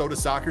from Soda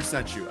Soccer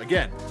sent you.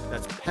 Again,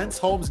 that's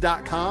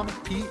pencehomes.com,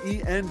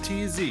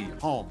 PENTZ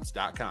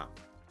homes.com.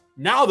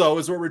 Now, though,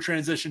 is where we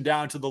transition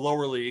down to the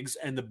lower leagues,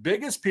 and the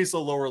biggest piece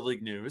of lower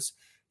league news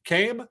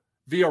came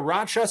via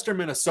Rochester,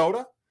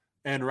 Minnesota,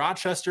 and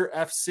Rochester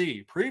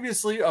FC.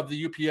 Previously of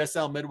the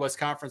UPSL Midwest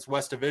Conference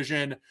West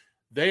Division,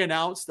 they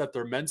announced that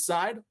their men's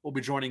side will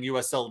be joining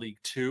USL League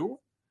 2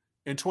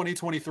 in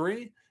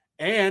 2023,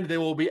 and they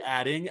will be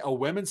adding a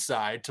women's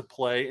side to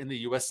play in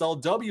the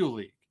USLW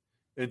League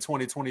in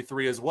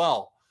 2023 as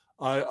well.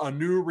 A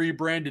new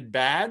rebranded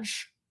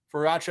badge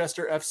for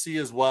Rochester FC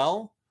as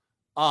well,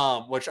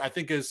 which I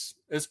think is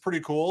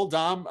pretty cool.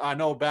 Dom, I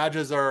know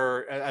badges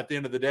are at the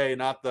end of the day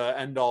not the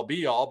end all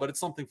be all, but it's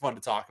something fun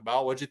to talk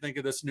about. What do you think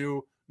of this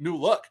new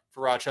look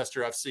for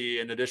Rochester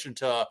FC in addition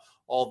to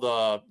all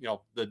the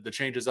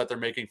changes that they're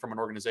making from an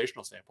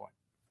organizational standpoint?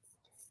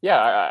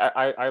 Yeah,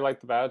 I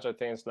like the badge. I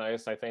think it's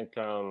nice. I think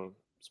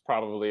it's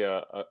probably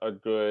a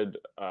good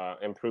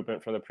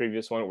improvement from the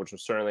previous one, which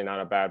was certainly not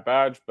a bad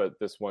badge, but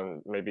this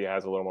one maybe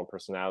has a little more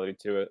personality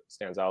to it,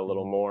 stands out a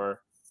little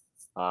more.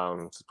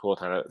 It's a cool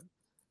kind of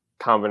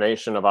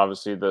combination of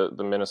obviously the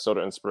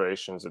Minnesota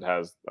inspirations. It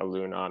has a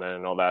loon on it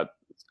and all that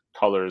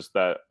colors,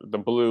 that the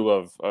blue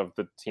of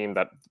the team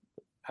that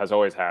has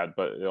always had,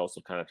 but it also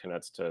kind of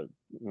connects to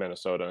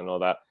Minnesota and all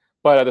that.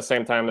 But at the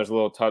same time, there's a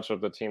little touch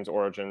of the team's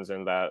origins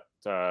in that,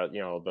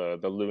 the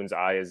loon's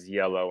eye is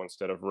yellow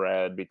instead of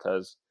red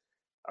because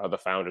the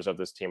founders of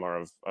this team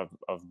are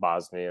of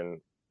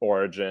Bosnian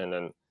origin,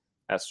 and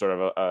that's sort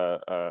of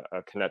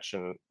a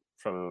connection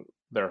from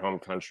their home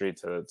country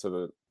to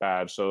the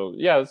badge. So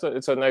yeah,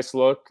 it's a nice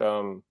look.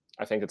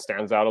 I think it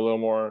stands out a little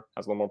more,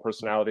 has a little more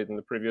personality than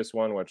the previous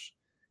one, which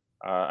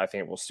I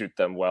think will suit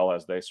them well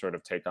as they sort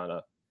of take on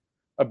a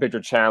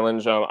bigger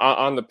challenge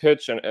on the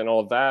pitch and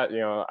all of that.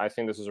 I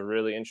think this is a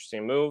really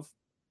interesting move.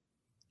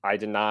 I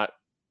did not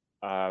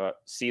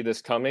see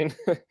this coming,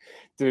 to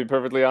be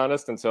perfectly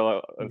honest,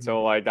 until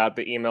I got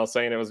the email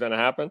saying it was going to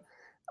happen.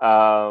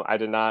 I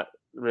did not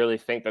really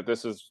think that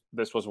this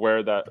was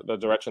where the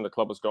direction the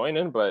club was going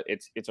in, but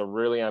it's a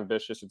really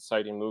ambitious,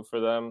 exciting move for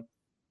them.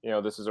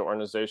 This is an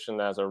organization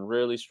that has a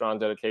really strong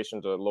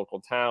dedication to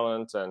local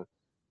talent and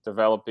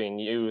developing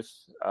youth.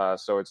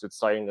 So it's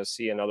exciting to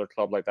see another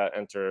club like that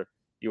enter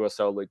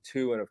USL League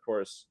Two, and of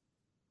course,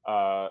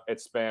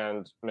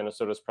 expand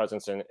Minnesota's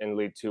presence in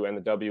League Two and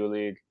the W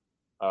League,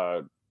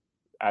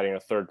 adding a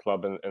third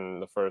club in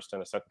the first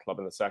and a second club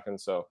in the second.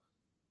 So,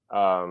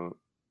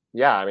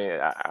 yeah, I mean,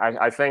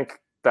 I think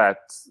that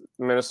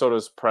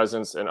Minnesota's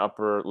presence in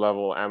upper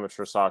level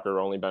amateur soccer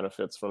only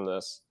benefits from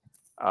this.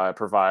 It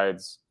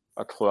provides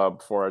a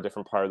club for a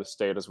different part of the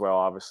state as well,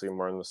 obviously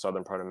more in the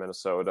southern part of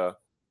Minnesota.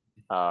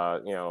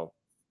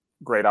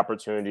 Great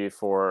opportunity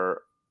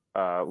for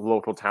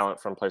local talent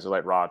from places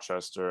like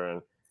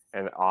Rochester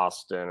and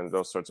Austin and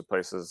those sorts of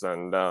places.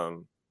 And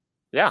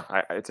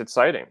it's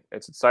exciting.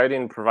 It's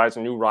exciting. Provides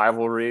a new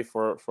rivalry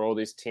for all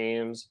these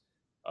teams.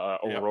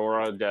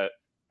 Aurora get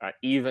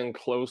even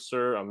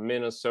closer, a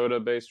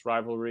Minnesota-based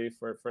rivalry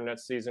for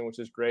next season, which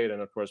is great.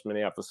 And of course,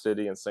 Minneapolis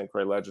City and St.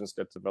 Croix Legends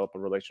get to develop a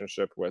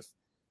relationship with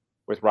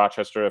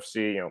Rochester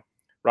FC.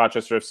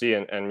 Rochester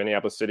FC and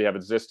Minneapolis City have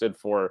existed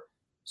for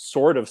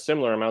sort of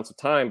similar amounts of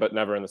time, but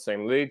never in the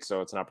same league.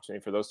 So it's an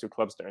opportunity for those two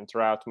clubs to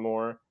interact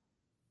more.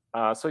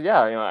 I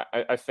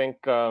think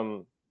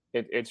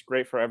it's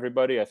great for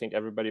everybody. I think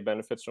everybody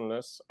benefits from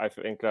this. I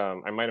think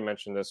I might have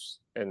mentioned this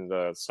in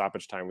the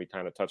stoppage time. We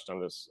kind of touched on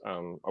this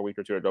a week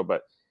or two ago,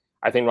 but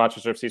I think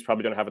Rochester FC is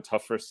probably going to have a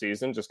tough first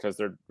season just because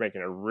they're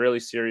making a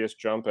really serious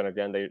jump. And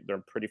again, they're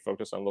pretty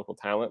focused on local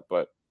talent.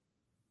 But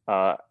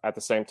at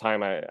the same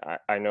time,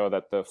 I know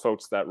that the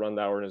folks that run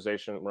that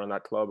organization, run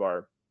that club,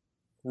 are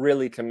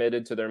really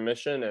committed to their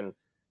mission. And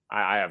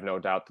I have no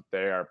doubt that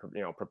they are,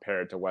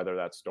 prepared to weather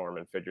that storm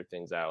and figure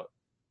things out.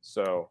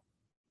 So,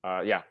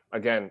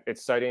 again,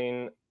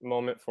 exciting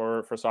moment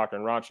for soccer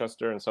in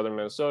Rochester and southern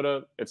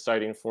Minnesota.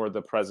 Exciting for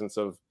the presence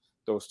of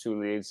those two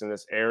leagues in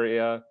this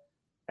area.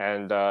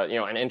 And,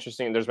 and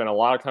interesting, there's been a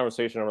lot of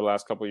conversation over the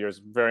last couple of years,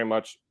 very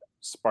much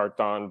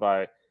sparked on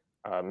by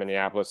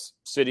Minneapolis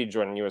City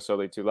joining USL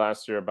League Two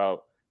last year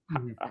about,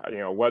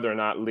 whether or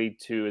not League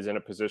Two is in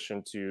a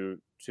position to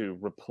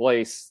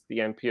replace the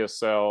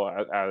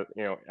NPSL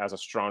as a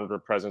stronger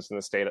presence in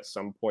the state at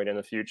some point in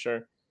the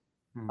future.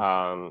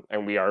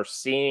 And we are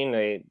seeing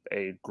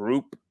a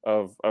group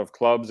of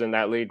clubs in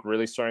that league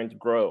really starting to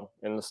grow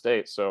in the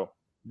state. So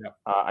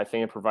I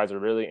think it provides a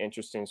really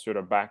interesting sort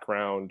of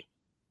background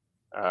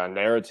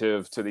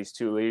narrative to these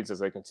two leagues as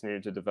they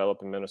continue to develop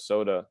in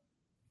Minnesota,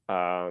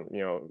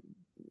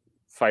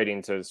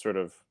 fighting to sort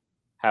of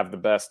have the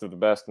best of the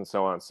best and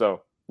so on.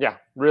 So yeah,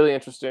 really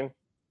interesting.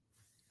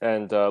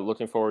 And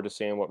looking forward to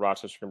seeing what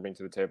Rochester can bring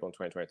to the table in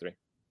 2023.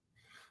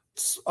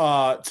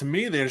 To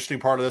me, the interesting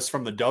part of this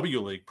from the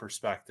W League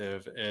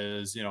perspective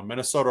is,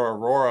 Minnesota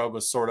Aurora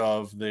was sort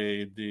of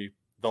the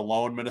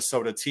lone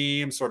Minnesota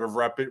team, sort of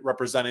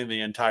representing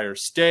the entire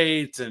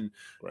state and,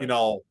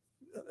 right.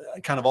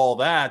 Kind of all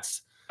that.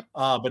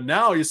 But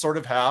now you sort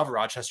of have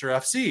Rochester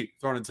FC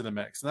thrown into the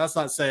mix. And that's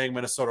not saying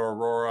Minnesota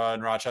Aurora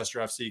and Rochester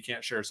FC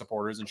can't share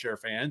supporters and share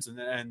fans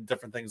and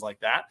different things like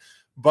that.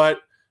 But,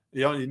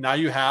 now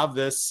you have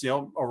this,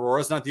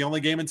 Aurora's not the only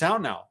game in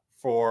town now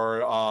for,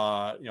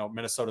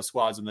 Minnesota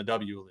squads in the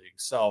W League.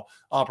 So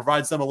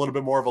provides them a little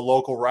bit more of a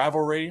local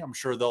rivalry. I'm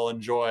sure they'll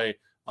enjoy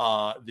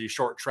the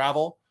short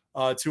travel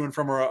to and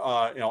from,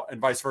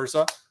 and vice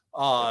versa,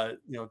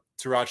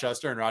 to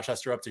Rochester and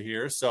Rochester up to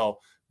here. So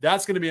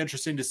that's going to be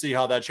interesting to see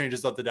how that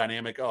changes up the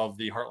dynamic of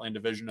the Heartland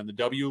division and the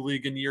W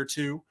League in year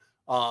two.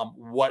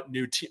 What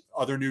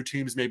other new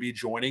teams may be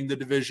joining the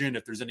division,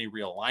 if there's any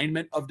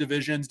realignment of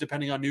divisions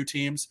depending on new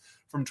teams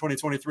from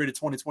 2023 to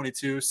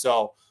 2022.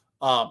 So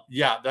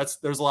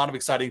there's a lot of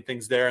exciting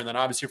things there. And then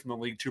obviously from the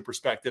League Two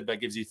perspective, that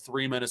gives you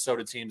 3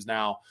 Minnesota teams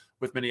now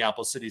with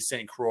Minneapolis City,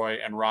 St. Croix,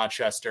 and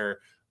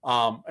Rochester.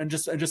 And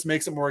just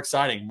makes it more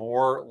exciting,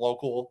 more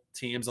local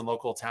teams and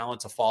local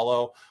talent to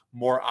follow,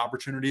 more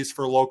opportunities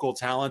for local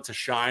talent to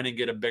shine and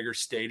get a bigger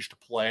stage to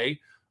play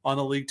on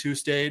the League Two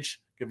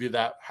stage, give you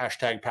that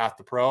hashtag path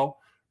to pro,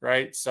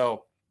 right?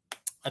 So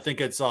I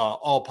think it's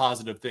all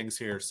positive things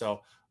here.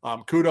 So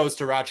kudos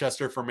to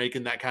Rochester for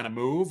making that kind of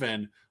move.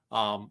 And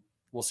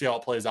we'll see how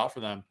it plays out for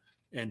them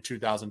in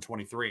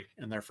 2023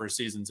 in their first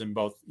seasons in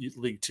both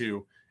League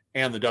Two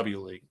and the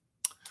W League.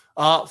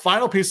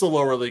 Final piece of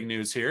lower league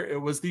news here. It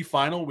was the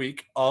final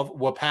week of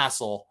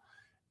Wapassel,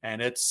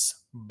 and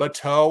it's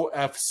Bateau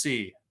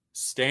FC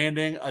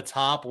standing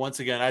atop once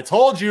again. I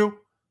told you,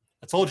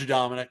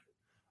 Dominic.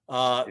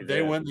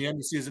 They win the end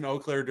of season Eau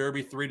Claire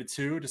Derby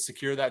 3-2 to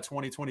secure that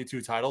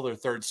 2022 title, their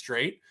third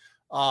straight.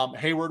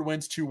 Hayward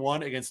wins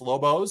 2-1 against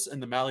Lobos in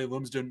the Mally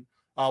Lumsden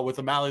with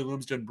the Mally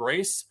Lumsden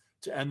brace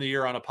to end the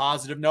year on a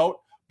positive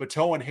note.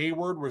 Bateau and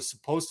Hayward were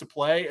supposed to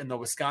play in the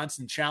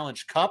Wisconsin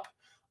Challenge Cup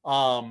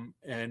and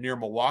near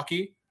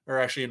Milwaukee, or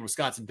actually in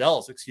Wisconsin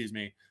Dells,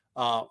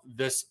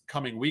 this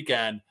coming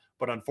weekend.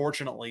 but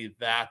unfortunately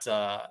that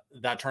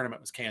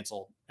tournament was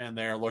canceled, and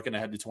they're looking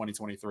ahead to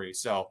 2023.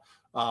 So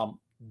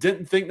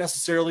didn't think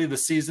necessarily the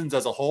seasons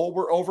as a whole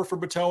were over for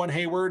Bateau and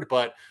Hayward,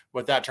 but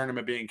with that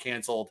tournament being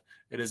canceled,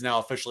 it is now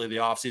officially the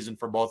off season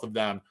for both of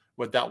them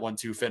with that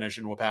 1-2 finish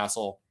in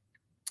Wapassel.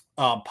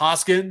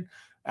 Poskin,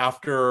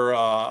 after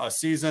a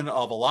season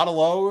of a lot of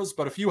lows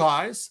but a few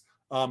highs,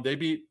 they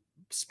beat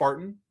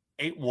Spartan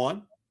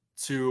 8-1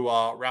 to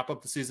wrap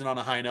up the season on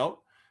a high note.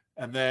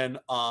 And then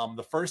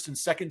the first and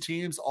second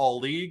teams all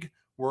league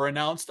were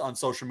announced on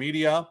social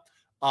media.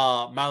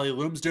 Mally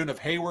Lumsden of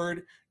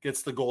Hayward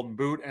gets the Golden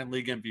Boot and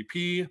League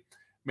MVP.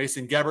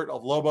 Mason Gebert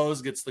of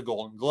Lobos gets the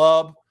Golden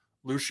Glove.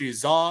 Lucy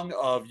Zong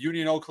of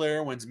Union Eau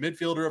Claire wins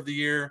Midfielder of the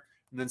Year.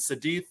 And then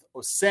Sadith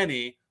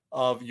Oseni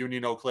of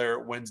Union Eau Claire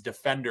wins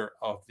Defender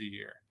of the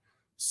Year.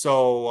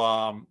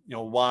 So,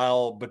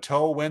 while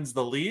Bateau wins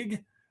the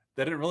league,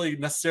 they didn't really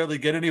necessarily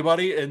get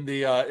anybody in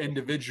the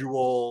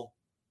individual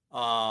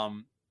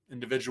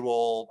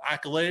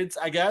accolades,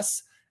 I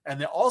guess. And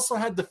they also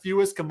had the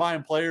fewest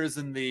combined players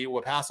in the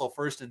Wapassel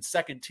first and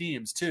second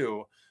teams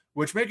too,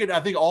 which make it, I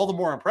think, all the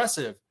more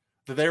impressive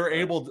that they were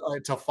able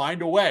to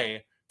find a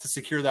way to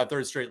secure that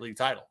third straight league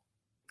title.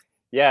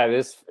 Yeah,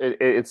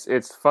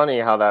 it's funny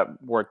how that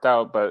worked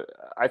out, but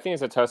I think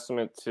it's a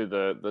testament to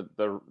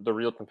the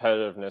real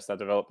competitiveness that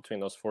developed between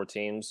those four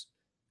teams.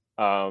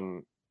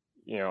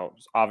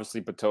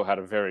 Obviously Bateau had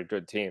a very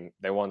good team.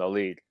 They won the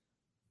league.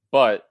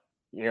 But,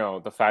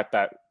 the fact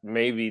that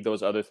maybe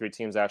those other three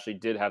teams actually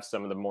did have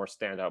some of the more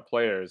standout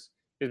players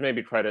is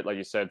maybe credit, like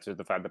you said, to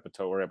the fact that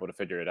Bateau were able to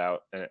figure it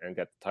out and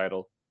get the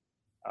title.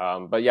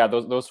 But yeah,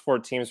 those four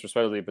teams,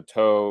 respectively,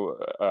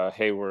 Bateau,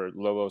 Hayward,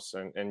 Lobos,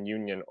 and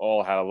Union,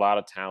 all had a lot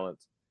of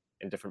talent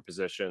in different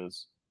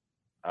positions.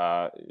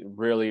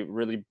 Really,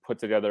 really put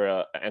together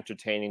an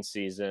entertaining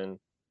season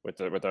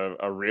with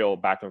a real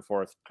back and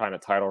forth kind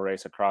of title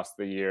race across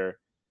the year.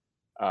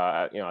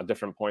 At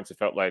different points, it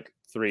felt like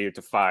 3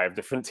 to 5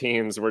 different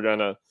teams were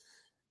gonna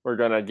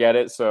get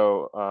it.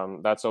 So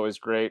that's always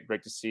great.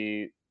 Great to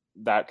see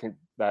that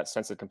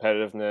sense of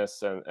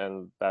competitiveness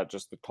and that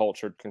just the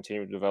culture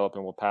continue to develop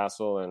in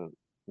Wapassel. And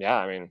yeah,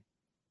 I mean,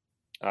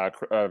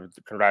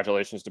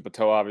 congratulations to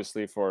Bateau,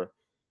 obviously, for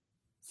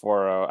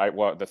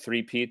the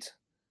three-peat,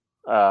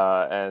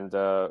 and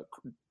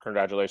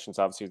congratulations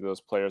obviously to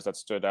those players that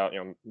stood out.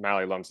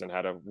 Mally Lumsden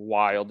had a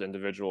wild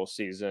individual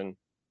season,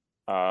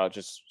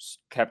 just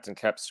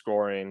kept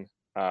scoring,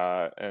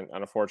 and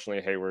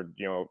unfortunately Hayward,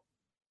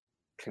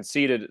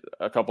 conceded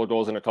a couple of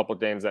goals in a couple of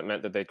games that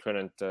meant that they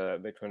couldn't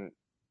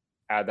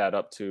add that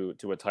up to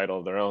a title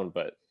of their own.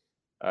 But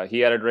he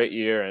had a great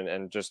year,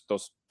 and just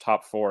those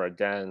top four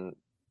again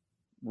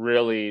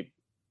really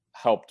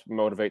helped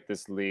motivate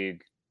this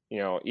league.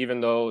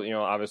 Even though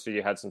obviously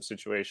you had some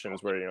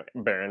situations where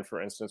Barron, for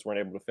instance, weren't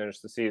able to finish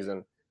the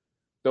season,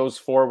 those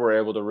four were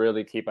able to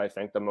really keep, I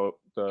think,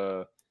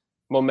 the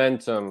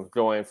momentum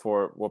going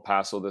for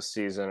Wapassel this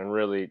season and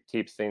really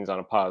keep things on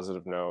a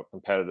positive note,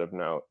 competitive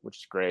note, which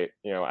is great.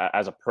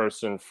 As a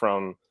person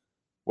from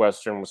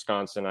Western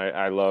Wisconsin,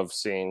 I love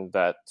seeing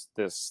that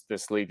this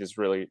league is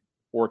really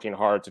working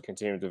hard to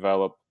continue to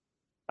develop,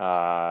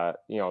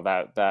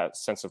 that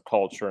sense of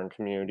culture and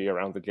community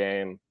around the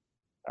game.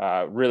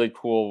 Really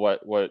cool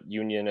what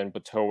Union and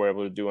Bateau were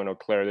able to do in Eau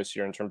Claire this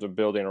year in terms of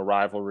building a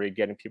rivalry,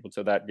 getting people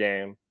to that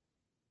game.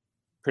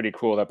 Pretty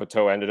cool that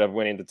Bateau ended up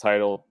winning the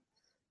title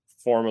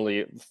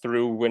formally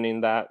through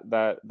winning that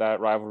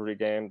rivalry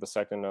game, the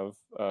second of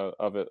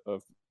the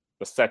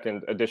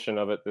second edition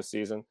of it this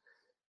season.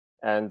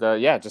 And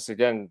just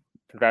again,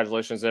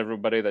 congratulations to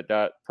everybody that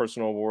got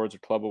personal awards or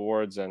club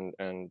awards,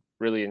 and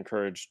really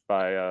encouraged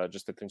by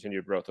just the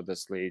continued growth of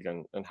this league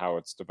and how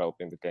it's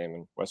developing the game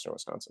in Western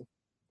Wisconsin.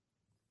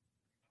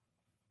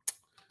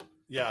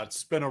 Yeah,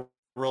 it's been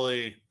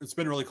really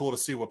cool to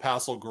see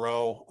Wapassel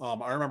grow.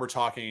 I remember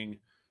talking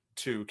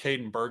to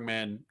Caden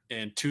Bergman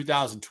in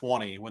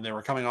 2020 when they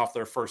were coming off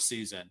their first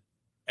season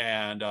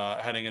and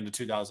heading into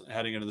the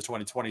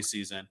 2020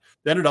 season.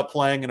 They ended up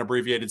playing an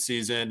abbreviated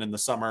season in the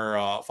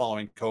summer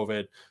following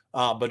COVID,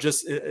 but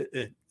just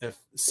it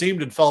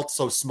seemed and felt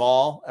so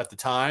small at the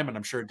time, and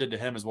I'm sure it did to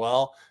him as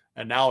well.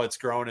 And now it's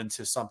grown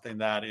into something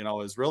that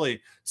is really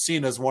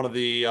seen as one of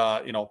the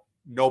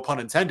no pun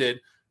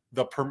intended,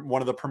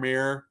 one of the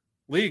premier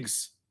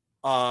leagues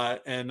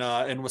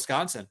in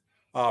Wisconsin.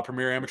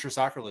 Premier amateur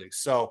soccer leagues.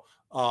 So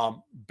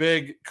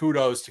big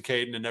kudos to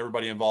Caden and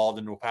everybody involved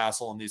in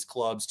Wapassel and these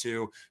clubs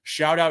too.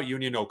 Shout out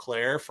Union Eau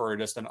Claire for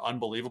just an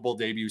unbelievable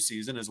debut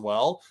season as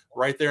well,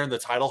 right there in the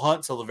title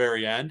hunt till the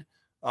very end.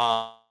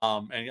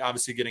 And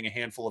obviously getting a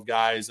handful of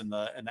guys in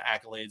the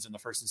accolades in the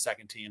first and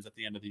second teams at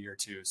the end of the year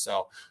too.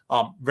 So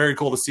very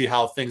cool to see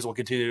how things will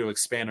continue to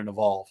expand and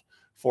evolve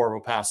for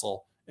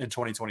Wapassel in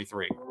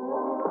 2023.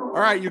 All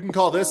right, you can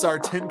call this our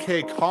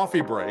 10K coffee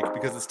break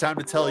because it's time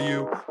to tell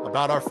you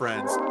about our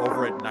friends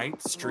over at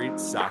Ninth Street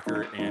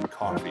Soccer and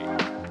Coffee.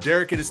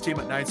 Derek and his team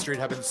at Ninth Street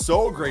have been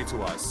so great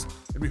to us,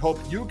 and we hope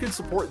you can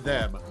support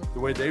them the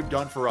way they've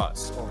done for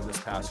us over this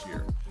past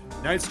year.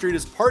 Ninth Street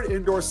is part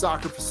indoor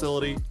soccer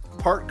facility,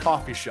 part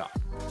coffee shop.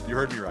 You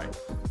heard me right.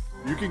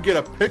 You can get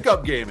a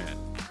pickup game in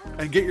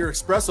and get your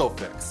espresso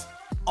fix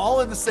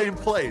all in the same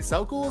place.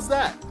 How cool is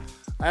that?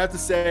 I have to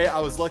say, I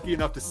was lucky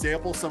enough to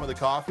sample some of the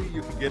coffee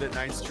you can get at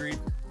 9th Street.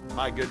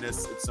 My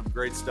goodness, it's some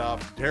great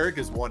stuff. Derek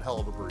is one hell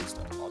of a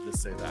barista. I'll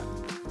just say that.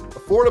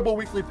 Affordable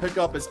weekly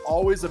pickup is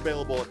always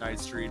available at 9th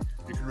Street.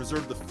 You can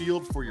reserve the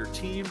field for your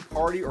team,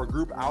 party, or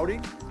group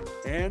outing.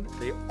 And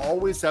they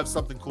always have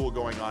something cool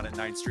going on at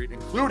 9th Street,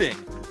 including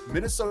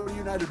Minnesota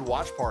United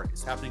watch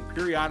parties happening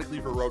periodically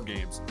for road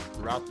games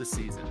throughout the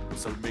season.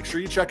 So make sure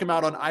you check them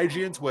out on IG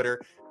and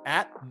Twitter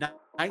at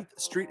 9th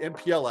Street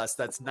MPLS.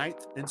 That's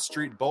 9th and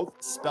Street,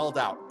 both spelled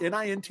out.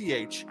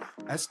 NINTH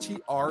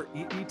STREET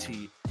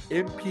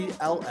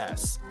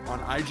MPLS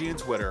on IG and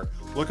Twitter.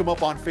 Look them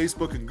up on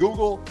Facebook and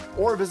Google,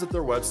 or visit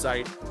their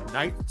website,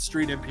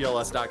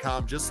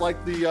 9thstreetmpls.com, just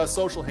like the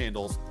social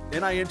handles,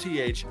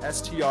 NINTH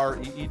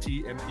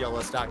STREET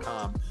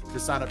MPLS.com, to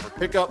sign up for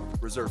pickup,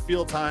 reserve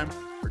field time,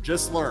 or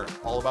just learn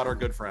all about our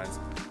good friends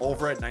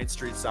over at 9th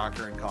Street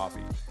Soccer and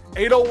Coffee.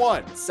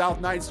 801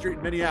 South 9th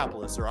Street,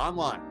 Minneapolis, or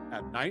online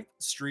at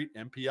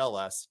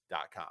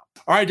 9thstreetmpls.com.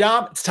 All right,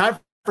 Dom, it's time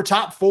for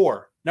top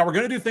four. Now, we're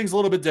going to do things a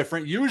little bit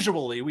different.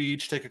 Usually, we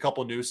each take a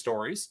couple news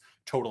stories,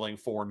 totaling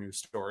 4 news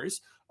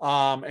stories,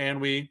 and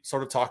we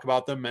sort of talk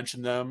about them,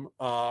 mention them,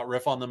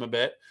 riff on them a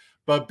bit.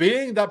 But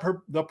being that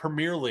the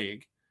Premier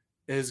League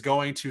is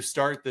going to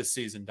start this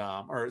season,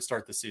 Dom, or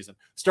start their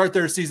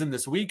season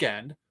this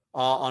weekend,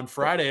 on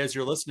Friday, as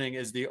you're listening,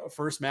 is the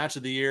first match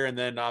of the year, and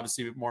then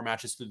obviously more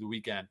matches through the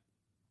weekend.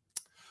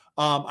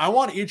 I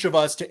want each of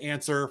us to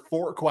answer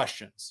 4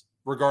 questions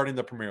regarding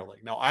the Premier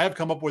League. Now, I have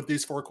come up with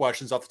these 4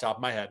 questions off the top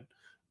of my head.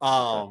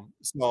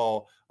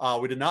 So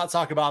we did not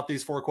talk about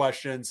these 4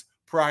 questions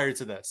prior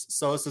to this.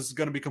 So this is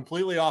going to be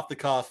completely off the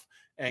cuff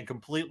and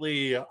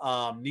completely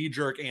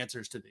knee-jerk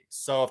answers to these.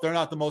 So if they're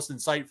not the most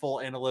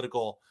insightful,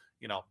 analytical,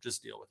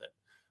 just deal with it.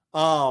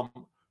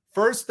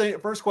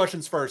 First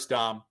questions first,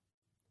 Dom.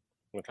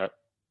 Okay.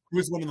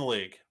 Who's winning the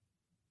league?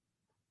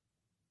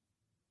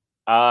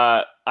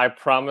 I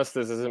promise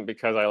this isn't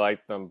because I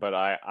like them, but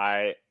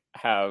I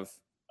have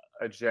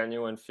a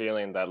genuine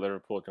feeling that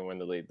Liverpool can win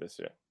the league this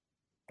year.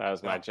 That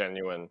is my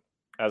genuine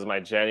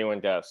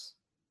guess.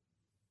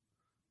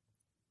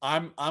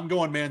 I'm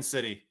going Man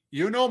City.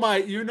 You know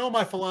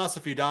my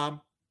philosophy,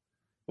 Dom.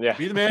 Yeah.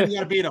 Be the man, you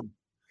got to beat them.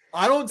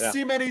 I don't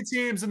see many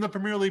teams in the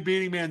Premier League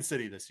beating Man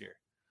City this year.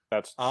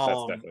 That's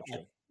definitely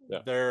true.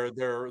 Yeah.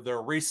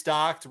 They're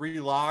restocked,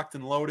 relocked,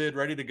 and loaded,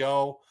 ready to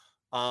go.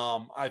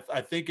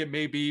 I think it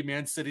may be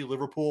Man City,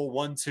 Liverpool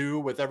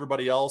 1-2 with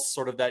everybody else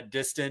sort of that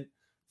distant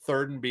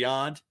third and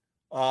beyond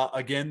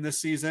again this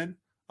season,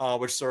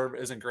 which sort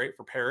of isn't great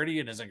for parity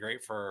and isn't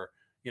great for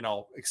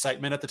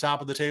excitement at the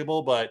top of the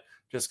table. But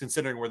just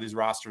considering where these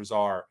rosters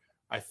are,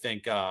 I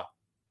think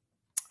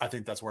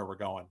that's where we're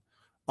going.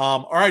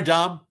 All right,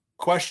 Dom.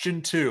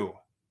 Question 2: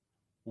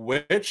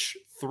 which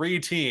 3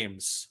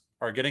 teams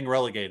are getting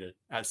relegated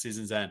at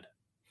season's end?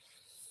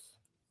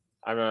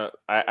 I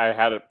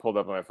had it pulled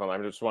up on my phone. I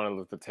just want to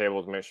look at the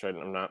table to make sure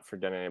I'm not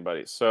forgetting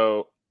anybody.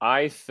 So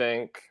I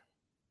think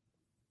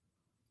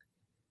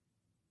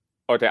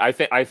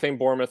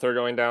Bournemouth are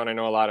going down. I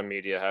know a lot of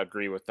media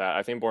agree with that.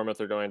 I think Bournemouth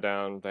are going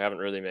down. They haven't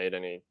really made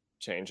any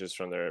changes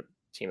from their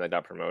team that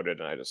got promoted,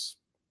 and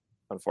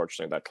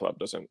unfortunately, that club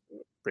doesn't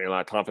bring a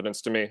lot of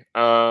confidence to me.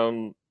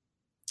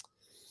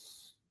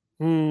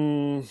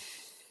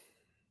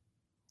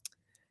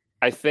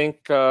 I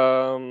think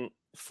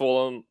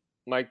Fulham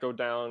might go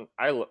down.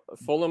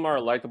 Fulham are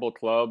a likable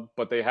club,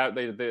 but they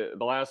the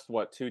last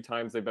 2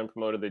 times they've been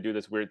promoted, they do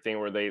this weird thing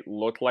where they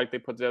look like they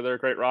put together a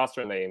great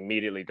roster and they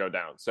immediately go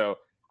down. So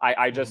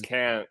I just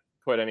can't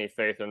put any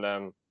faith in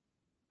them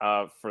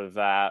for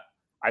that.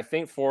 I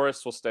think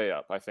Forest will stay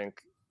up. I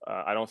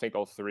don't think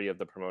all 3 of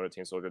the promoted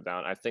teams will go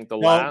down. I think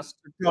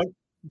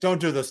don't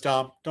do this,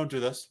 Tom. Don't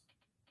do this.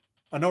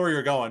 I know where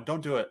you're going.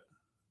 Don't do it.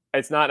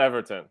 It's not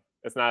Everton.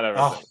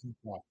 Oh,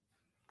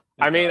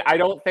 I mean, I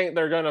don't think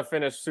they're going to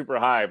finish super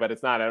high, but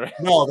it's not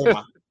Everton. No, they're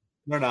not.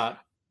 They're not.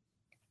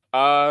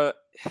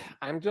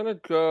 I'm going to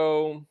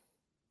go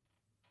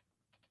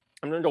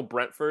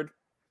Brentford.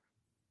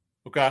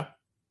 Okay.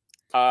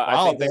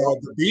 I think they were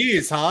the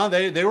bees, huh?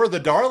 They were the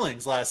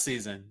darlings last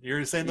season.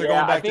 You're saying they're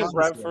going back. I think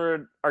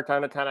Brentford are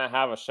kind of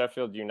have a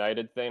Sheffield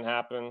United thing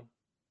happen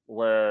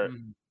where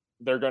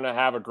they're going to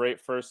have a great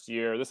first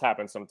year. This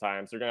happens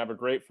sometimes. They're going to have a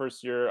great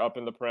first year up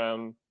in the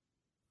Prem.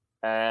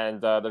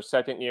 And their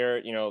second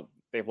year,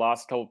 they've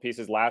lost a couple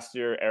pieces. Last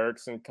year,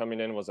 Eriksson coming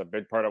in was a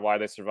big part of why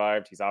they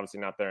survived. He's obviously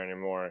not there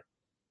anymore.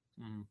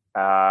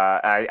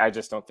 I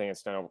just don't think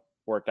it's going to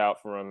work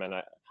out for him. And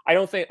I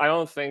don't think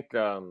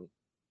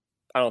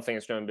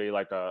it's going to be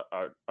like a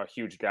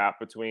huge gap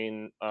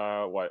between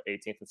 18th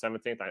and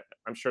 17th.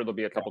 I'm sure there'll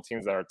be a couple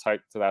teams that are tight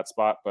to that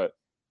spot, but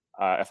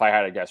if I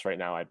had to guess right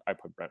now, I'd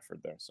put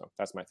Brentford there. So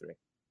that's my 3.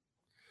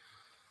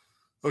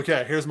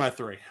 Okay, here's my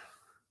 3.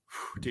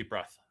 Deep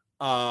breath.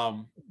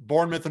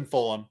 Bournemouth and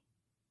Fulham,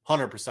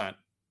 100%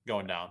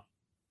 going down.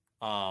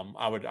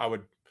 I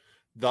would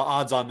the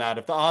odds on that,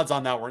 if the odds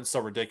on that weren't so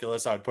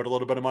ridiculous, I would put a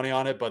little bit of money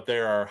on it, but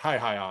there are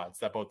high odds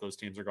that both those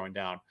teams are going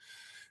down.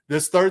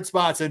 This third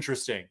spot's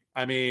interesting.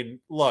 I mean,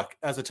 look,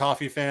 as a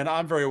Toffee fan,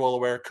 I'm very well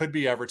aware it could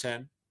be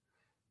Everton.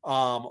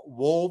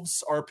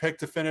 Wolves are picked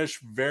to finish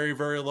very,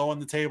 very low on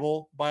the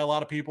table by a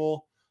lot of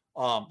people.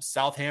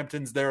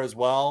 Southampton's there as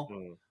well.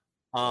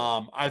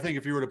 I think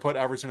if you were to put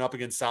Everton up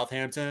against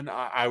Southampton,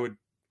 I would,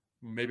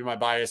 maybe my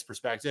biased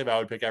perspective, I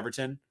would pick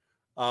Everton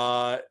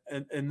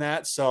in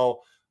that.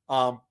 So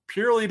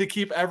purely to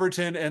keep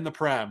Everton in the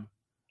Prem,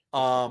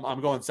 I'm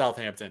going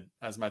Southampton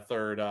as my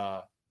third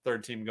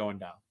team going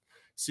down.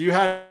 So you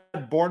had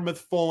Bournemouth,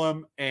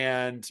 Fulham,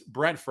 and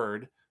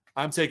Brentford.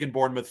 I'm taking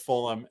Bournemouth,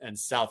 Fulham, and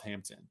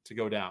Southampton to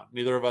go down.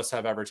 Neither of us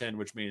have Everton,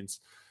 which means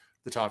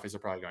the Toffees are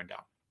probably going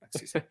down next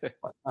season.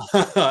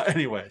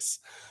 Anyways.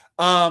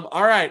 All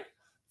right.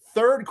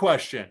 Third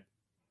question.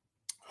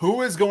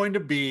 Who is going to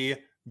be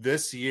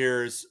this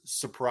year's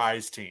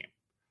surprise team?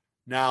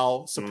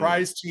 Now,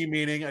 surprise team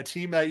meaning a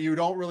team that you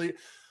don't really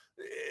 –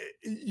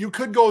 you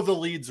could go the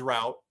Leeds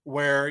route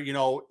where, you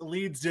know,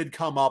 Leeds did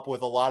come up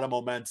with a lot of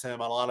momentum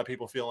and a lot of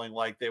people feeling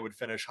like they would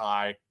finish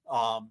high.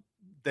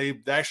 They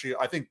actually,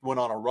 I think, went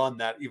on a run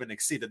that even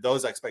exceeded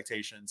those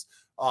expectations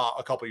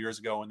a couple years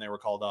ago when they were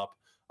called up.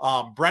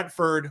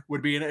 Brentford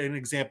would be an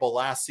example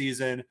last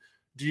season.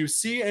 Do you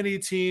see any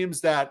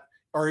teams that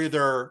are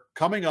either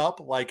coming up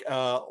like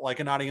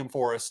a Nottingham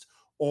Forest,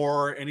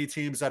 or any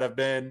teams that have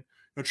been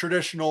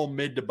traditional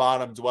mid to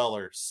bottom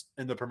dwellers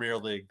in the Premier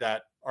League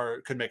that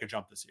could make a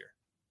jump this year?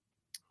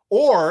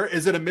 Or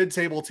is it a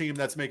mid-table team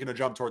that's making a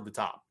jump toward the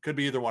top? Could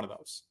be either one of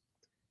those.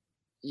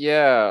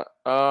 Yeah.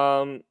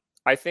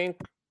 I think,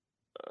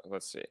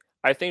 let's see.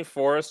 I think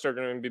Forest are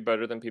going to be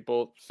better than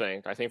people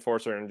think. I think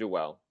Forest are going to do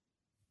well.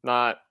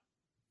 Not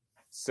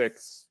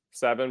 6,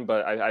 7,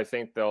 but I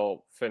think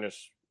they'll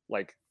finish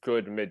like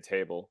good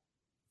mid-table.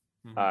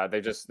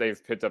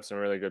 They've picked up some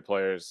really good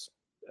players,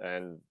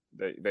 and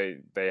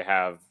they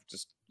have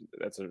just,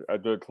 that's a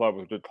good club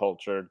with good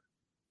culture,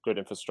 good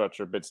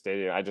infrastructure, big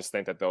stadium. I just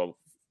think that they'll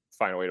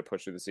find a way to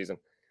push through the season.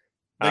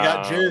 They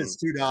got Jizz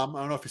too, Dom. I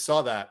don't know if you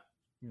saw that.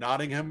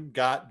 Nottingham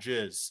got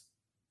Jizz.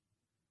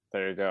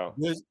 There you go.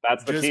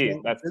 That's the key.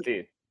 That's the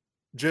key.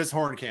 Jizz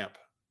Hornkamp.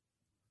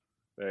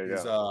 There you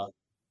go.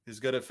 He's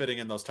good at fitting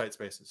in those tight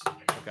spaces.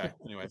 Okay.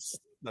 Anyways,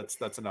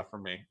 that's enough for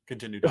me.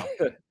 Continue,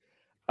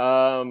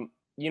 Dom.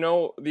 You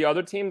know, the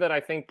other team that I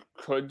think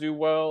could do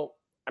well,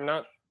 I'm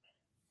not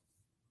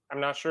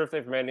sure if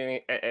they've made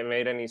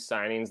any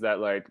signings that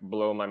like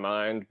blow my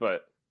mind,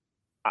 but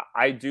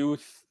I do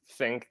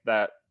think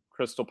that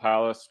Crystal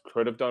Palace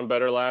could have done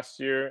better last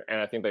year, and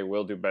I think they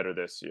will do better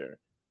this year.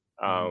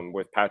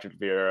 With Patrick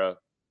Vieira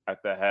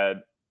at the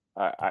head,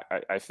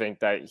 I think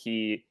that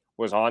he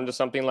was on to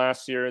something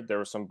last year. There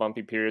were some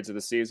bumpy periods of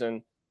the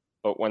season,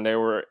 but when they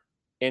were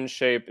in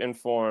shape, in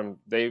form,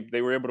 they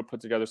were able to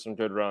put together some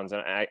good runs,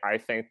 and I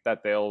think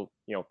that they'll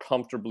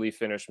comfortably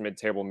finish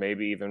mid-table,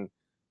 maybe even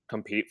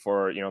compete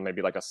for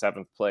maybe like a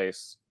 7th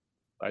place,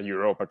 a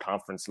Europa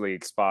Conference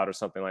League spot or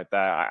something like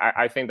that.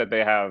 I think that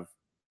they have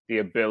the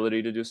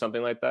ability to do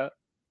something like that.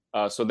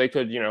 So they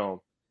could,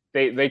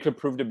 they could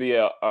prove to be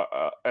an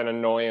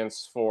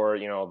annoyance for,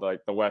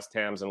 like the West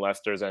Hams and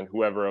Leicesters and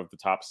whoever of the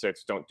top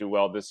 6 don't do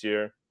well this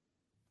year.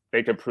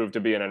 They could prove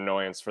to be an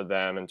annoyance for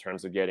them in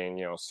terms of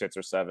getting, 6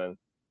 or 7.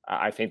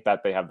 I think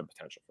that they have the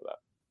potential for that.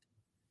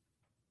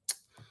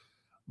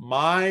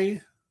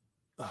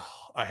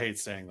 I hate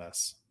saying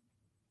this.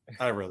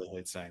 I really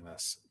hate saying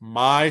this.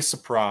 My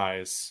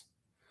surprise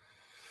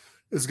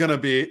is going to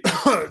be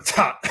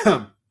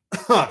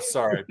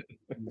sorry,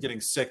 I'm getting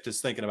sick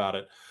just thinking about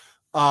it.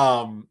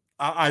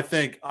 I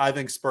think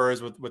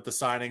Spurs with the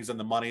signings and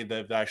the money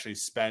they've actually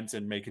spent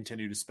and may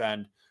continue to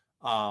spend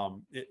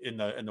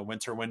in the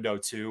winter window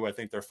too. I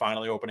think they're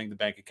finally opening the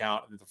bank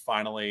account, and they're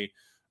finally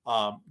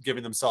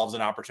giving themselves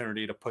an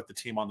opportunity to put the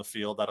team on the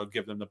field that'll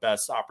give them the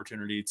best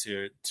opportunity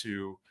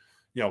to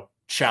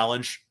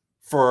challenge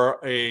for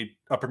a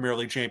Premier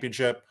League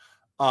championship.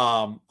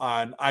 And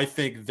I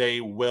think they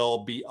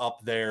will be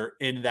up there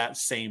in that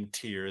same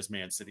tier as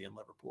Man City and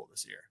Liverpool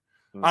this year.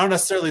 I don't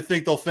necessarily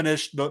think they'll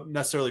finish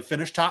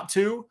top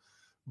 2,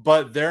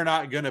 but they're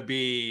not going to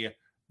be,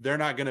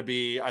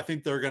 I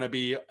think they're going to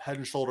be head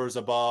and shoulders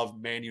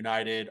above Man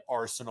United,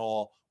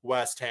 Arsenal,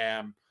 West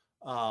Ham,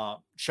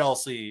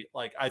 Chelsea.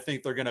 Like, I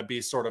think they're going to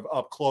be sort of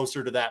up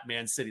closer to that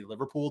Man City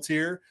Liverpool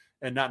tier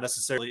and not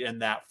necessarily in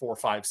that 4,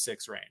 5,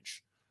 6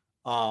 range.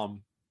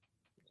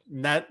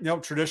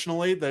 That,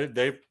 traditionally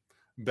they've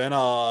been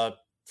a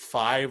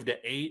 5 to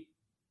 8,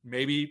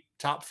 maybe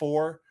top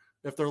 4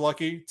 if they're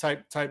lucky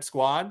type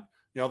squad.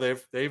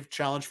 They've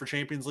challenged for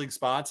Champions League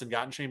spots and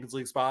gotten Champions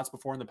League spots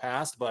before in the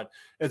past, but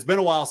it's been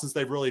a while since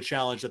they've really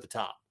challenged at the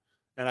top.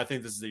 And I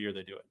think this is the year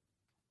they do it.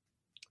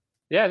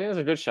 Yeah, I think that's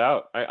a good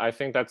shout. I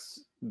think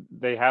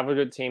they have a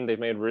good team. They've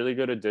made really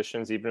good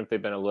additions, even if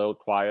they've been a little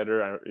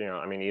quieter.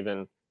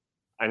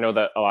 I know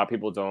that a lot of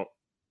people don't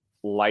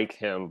like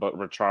him, but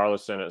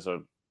Richarlison is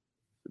a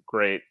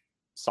great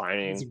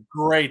signing. It's a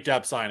great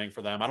depth signing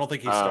for them. I don't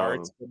think he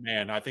starts, but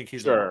man, I think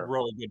he's a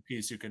really good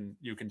piece you can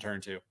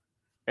turn to.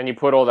 And you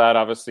put all that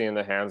obviously in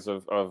the hands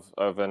of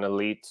an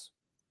elite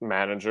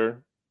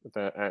manager,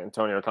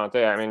 Antonio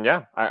Conte. I mean,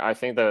 yeah, I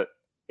think that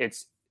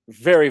it's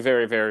very,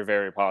 very, very,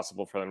 very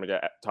possible for them to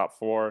get top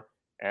 4,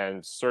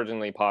 and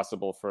certainly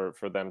possible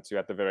for them to,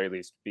 at the very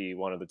least, be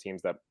one of the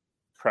teams that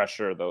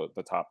pressure the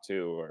top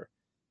 2, or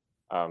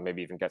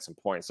maybe even get some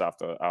points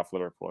off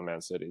Liverpool and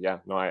Man City. Yeah,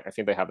 no, I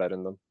think they have that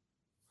in them.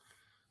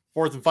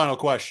 Fourth and final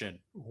question.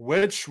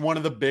 Which one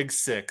of the big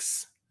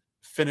 6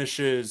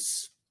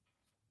 finishes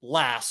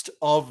last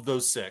of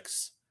those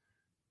 6?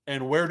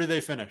 And where do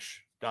they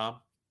finish, Dom?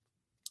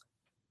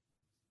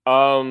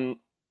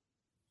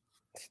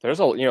 There's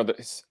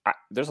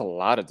a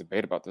lot of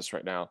debate about this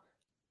right now.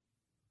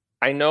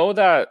 I know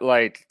that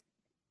I'm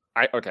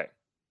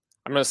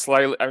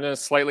gonna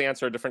slightly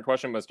answer a different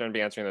question, but it's gonna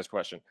be answering this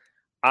question.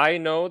 I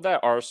know that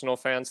Arsenal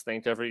fans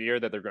think every year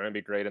that they're going to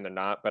be great, and they're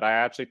not. But I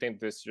actually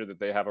think this year that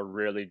they have a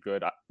really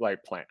good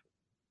plan.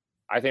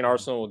 I think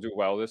Arsenal will do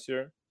well this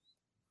year,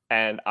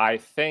 and I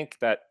think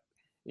that,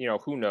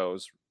 who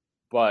knows,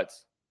 but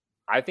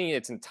I think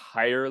it's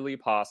entirely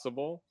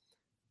possible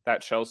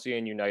that Chelsea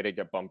and United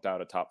get bumped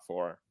out of top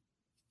 4,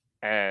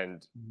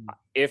 and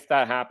if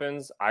that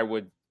happens, I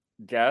would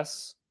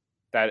guess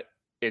that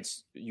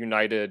it's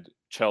United,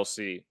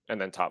 Chelsea,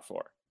 and then top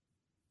 4.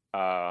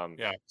 So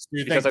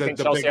because I think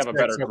Chelsea have a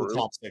better group.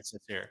 Top 6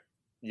 this year.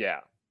 Yeah.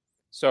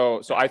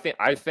 So I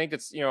think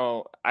it's,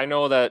 I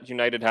know that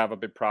United have a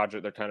big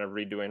project they're kind of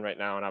redoing right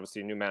now, and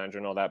obviously a new manager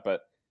and all that,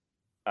 but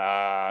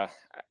I'm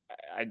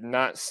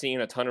not seeing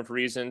a ton of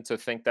reason to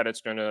think that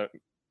it's going to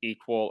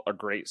equal a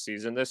great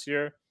season this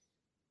year.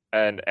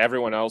 And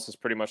everyone else has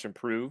pretty much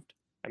improved.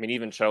 I mean,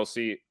 even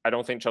Chelsea, I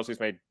don't think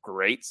Chelsea's made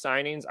great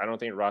signings. I don't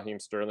think Raheem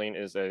Sterling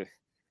is a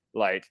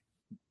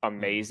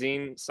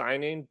amazing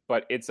signing,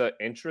 but it's an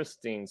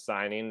interesting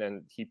signing,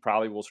 and he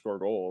probably will score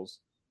goals.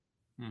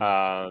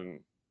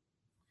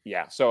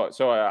 Yeah. So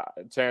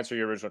to answer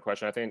your original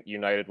question, I think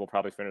United will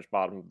probably finish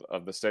bottom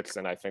of the 6,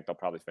 and I think they'll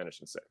probably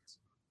finish in 6.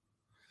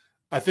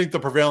 I think the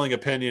prevailing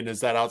opinion is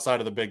that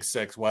outside of the big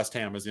 6, West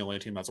Ham is the only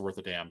team that's worth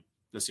a damn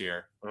this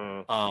year.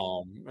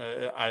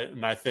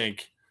 I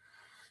think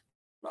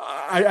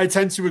I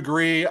tend to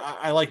agree.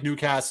 I like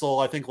Newcastle.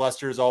 I think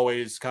Leicester is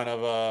always kind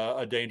of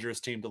a dangerous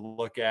team to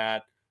look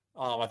at.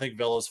 I think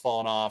Villa's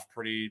fallen off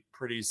pretty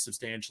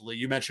substantially.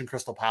 You mentioned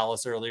Crystal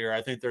Palace earlier.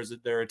 I think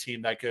they're a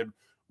team that could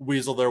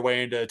weasel their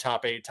way into a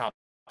top 8, top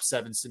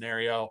 7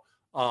 scenario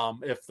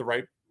if the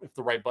right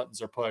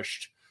buttons are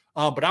pushed.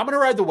 But I'm going to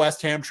ride the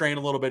West Ham train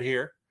a little bit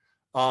here.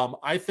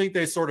 I think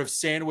they sort of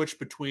sandwich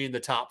between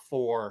the top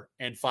 4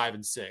 and 5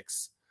 and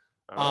 6.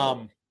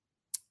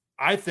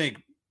 I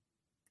think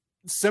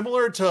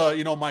similar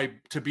to, my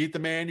to beat the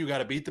man, you got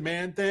to beat the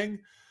man thing.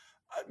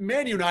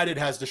 Man United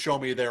has to show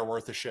me they're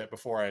worth a shit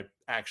before I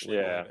actually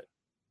believe it.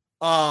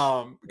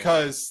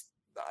 Because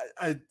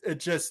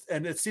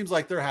it seems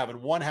like they're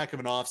having one heck of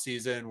an off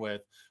season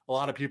with a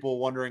lot of people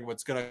wondering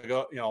what's going to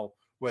go,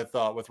 with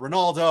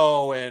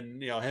Ronaldo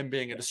and, him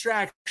being a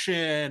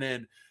distraction.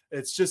 And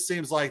it just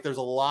seems like there's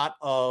a lot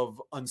of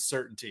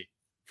uncertainty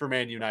for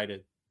Man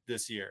United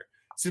this year.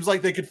 It seems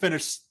like they could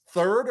finish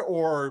 3rd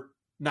or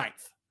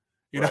 9th.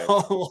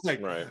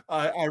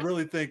 I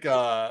really think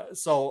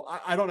so.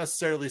 I don't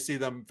necessarily see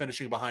them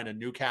finishing behind a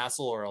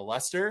Newcastle or a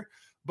Leicester,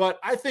 but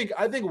I think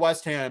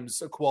West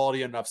Ham's a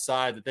quality enough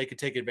side that they could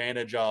take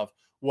advantage of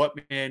what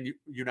Man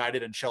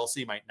United and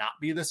Chelsea might not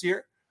be this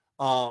year.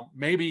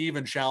 Maybe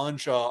even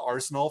challenge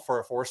Arsenal for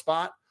a 4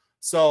 spot.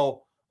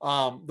 So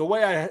the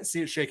way I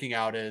see it shaking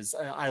out is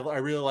I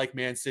really like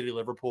Man City,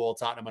 Liverpool,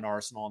 Tottenham, and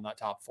Arsenal in that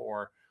top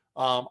 4.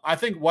 I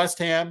think West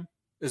Ham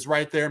is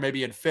right there,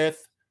 maybe in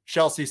 5th.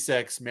 Chelsea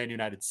 6, Man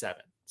United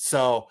 7.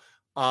 So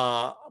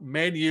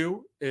Man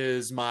U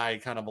is my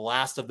kind of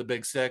last of the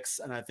big 6,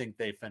 and I think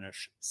they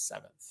finish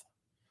 7th.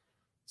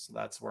 So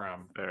that's where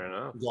I'm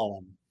going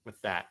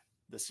with that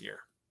this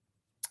year.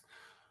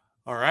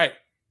 All right.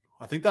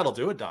 I think that'll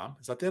do it, Dom.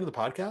 Is that the end of the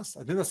podcast?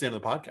 I think that's the end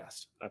of the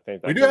podcast. I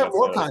think we do have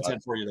more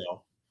content for you,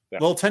 though. Yeah.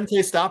 Little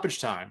 10K stoppage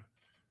time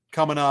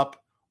coming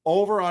up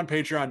over on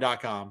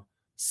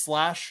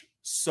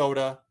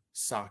patreon.com/Soda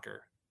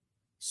Soccer.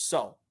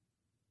 So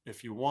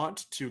if you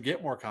want to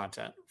get more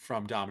content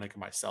from Dominic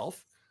and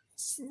myself,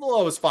 as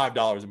low as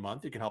 $5 a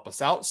month, you can help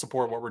us out,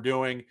 support what we're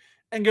doing,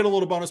 and get a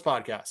little bonus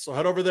podcast. So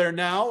head over there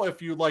now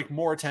if you'd like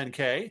more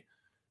 10K.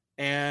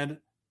 And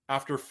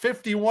after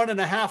 51 and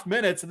a half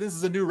minutes, and this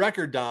is a new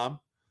record, Dom,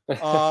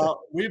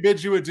 we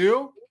bid you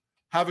adieu.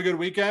 Have a good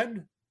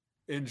weekend.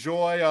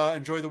 Enjoy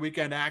the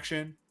weekend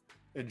action.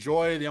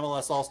 Enjoy the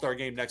MLS All-Star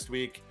game next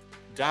week.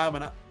 Dom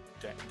and I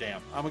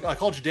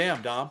called you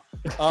Dom.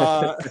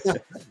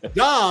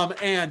 Dom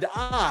and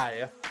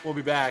I will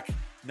be back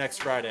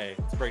next Friday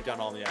to break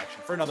down all the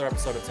action for another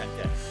episode of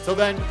 10K. Till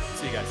then,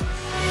 see you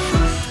guys.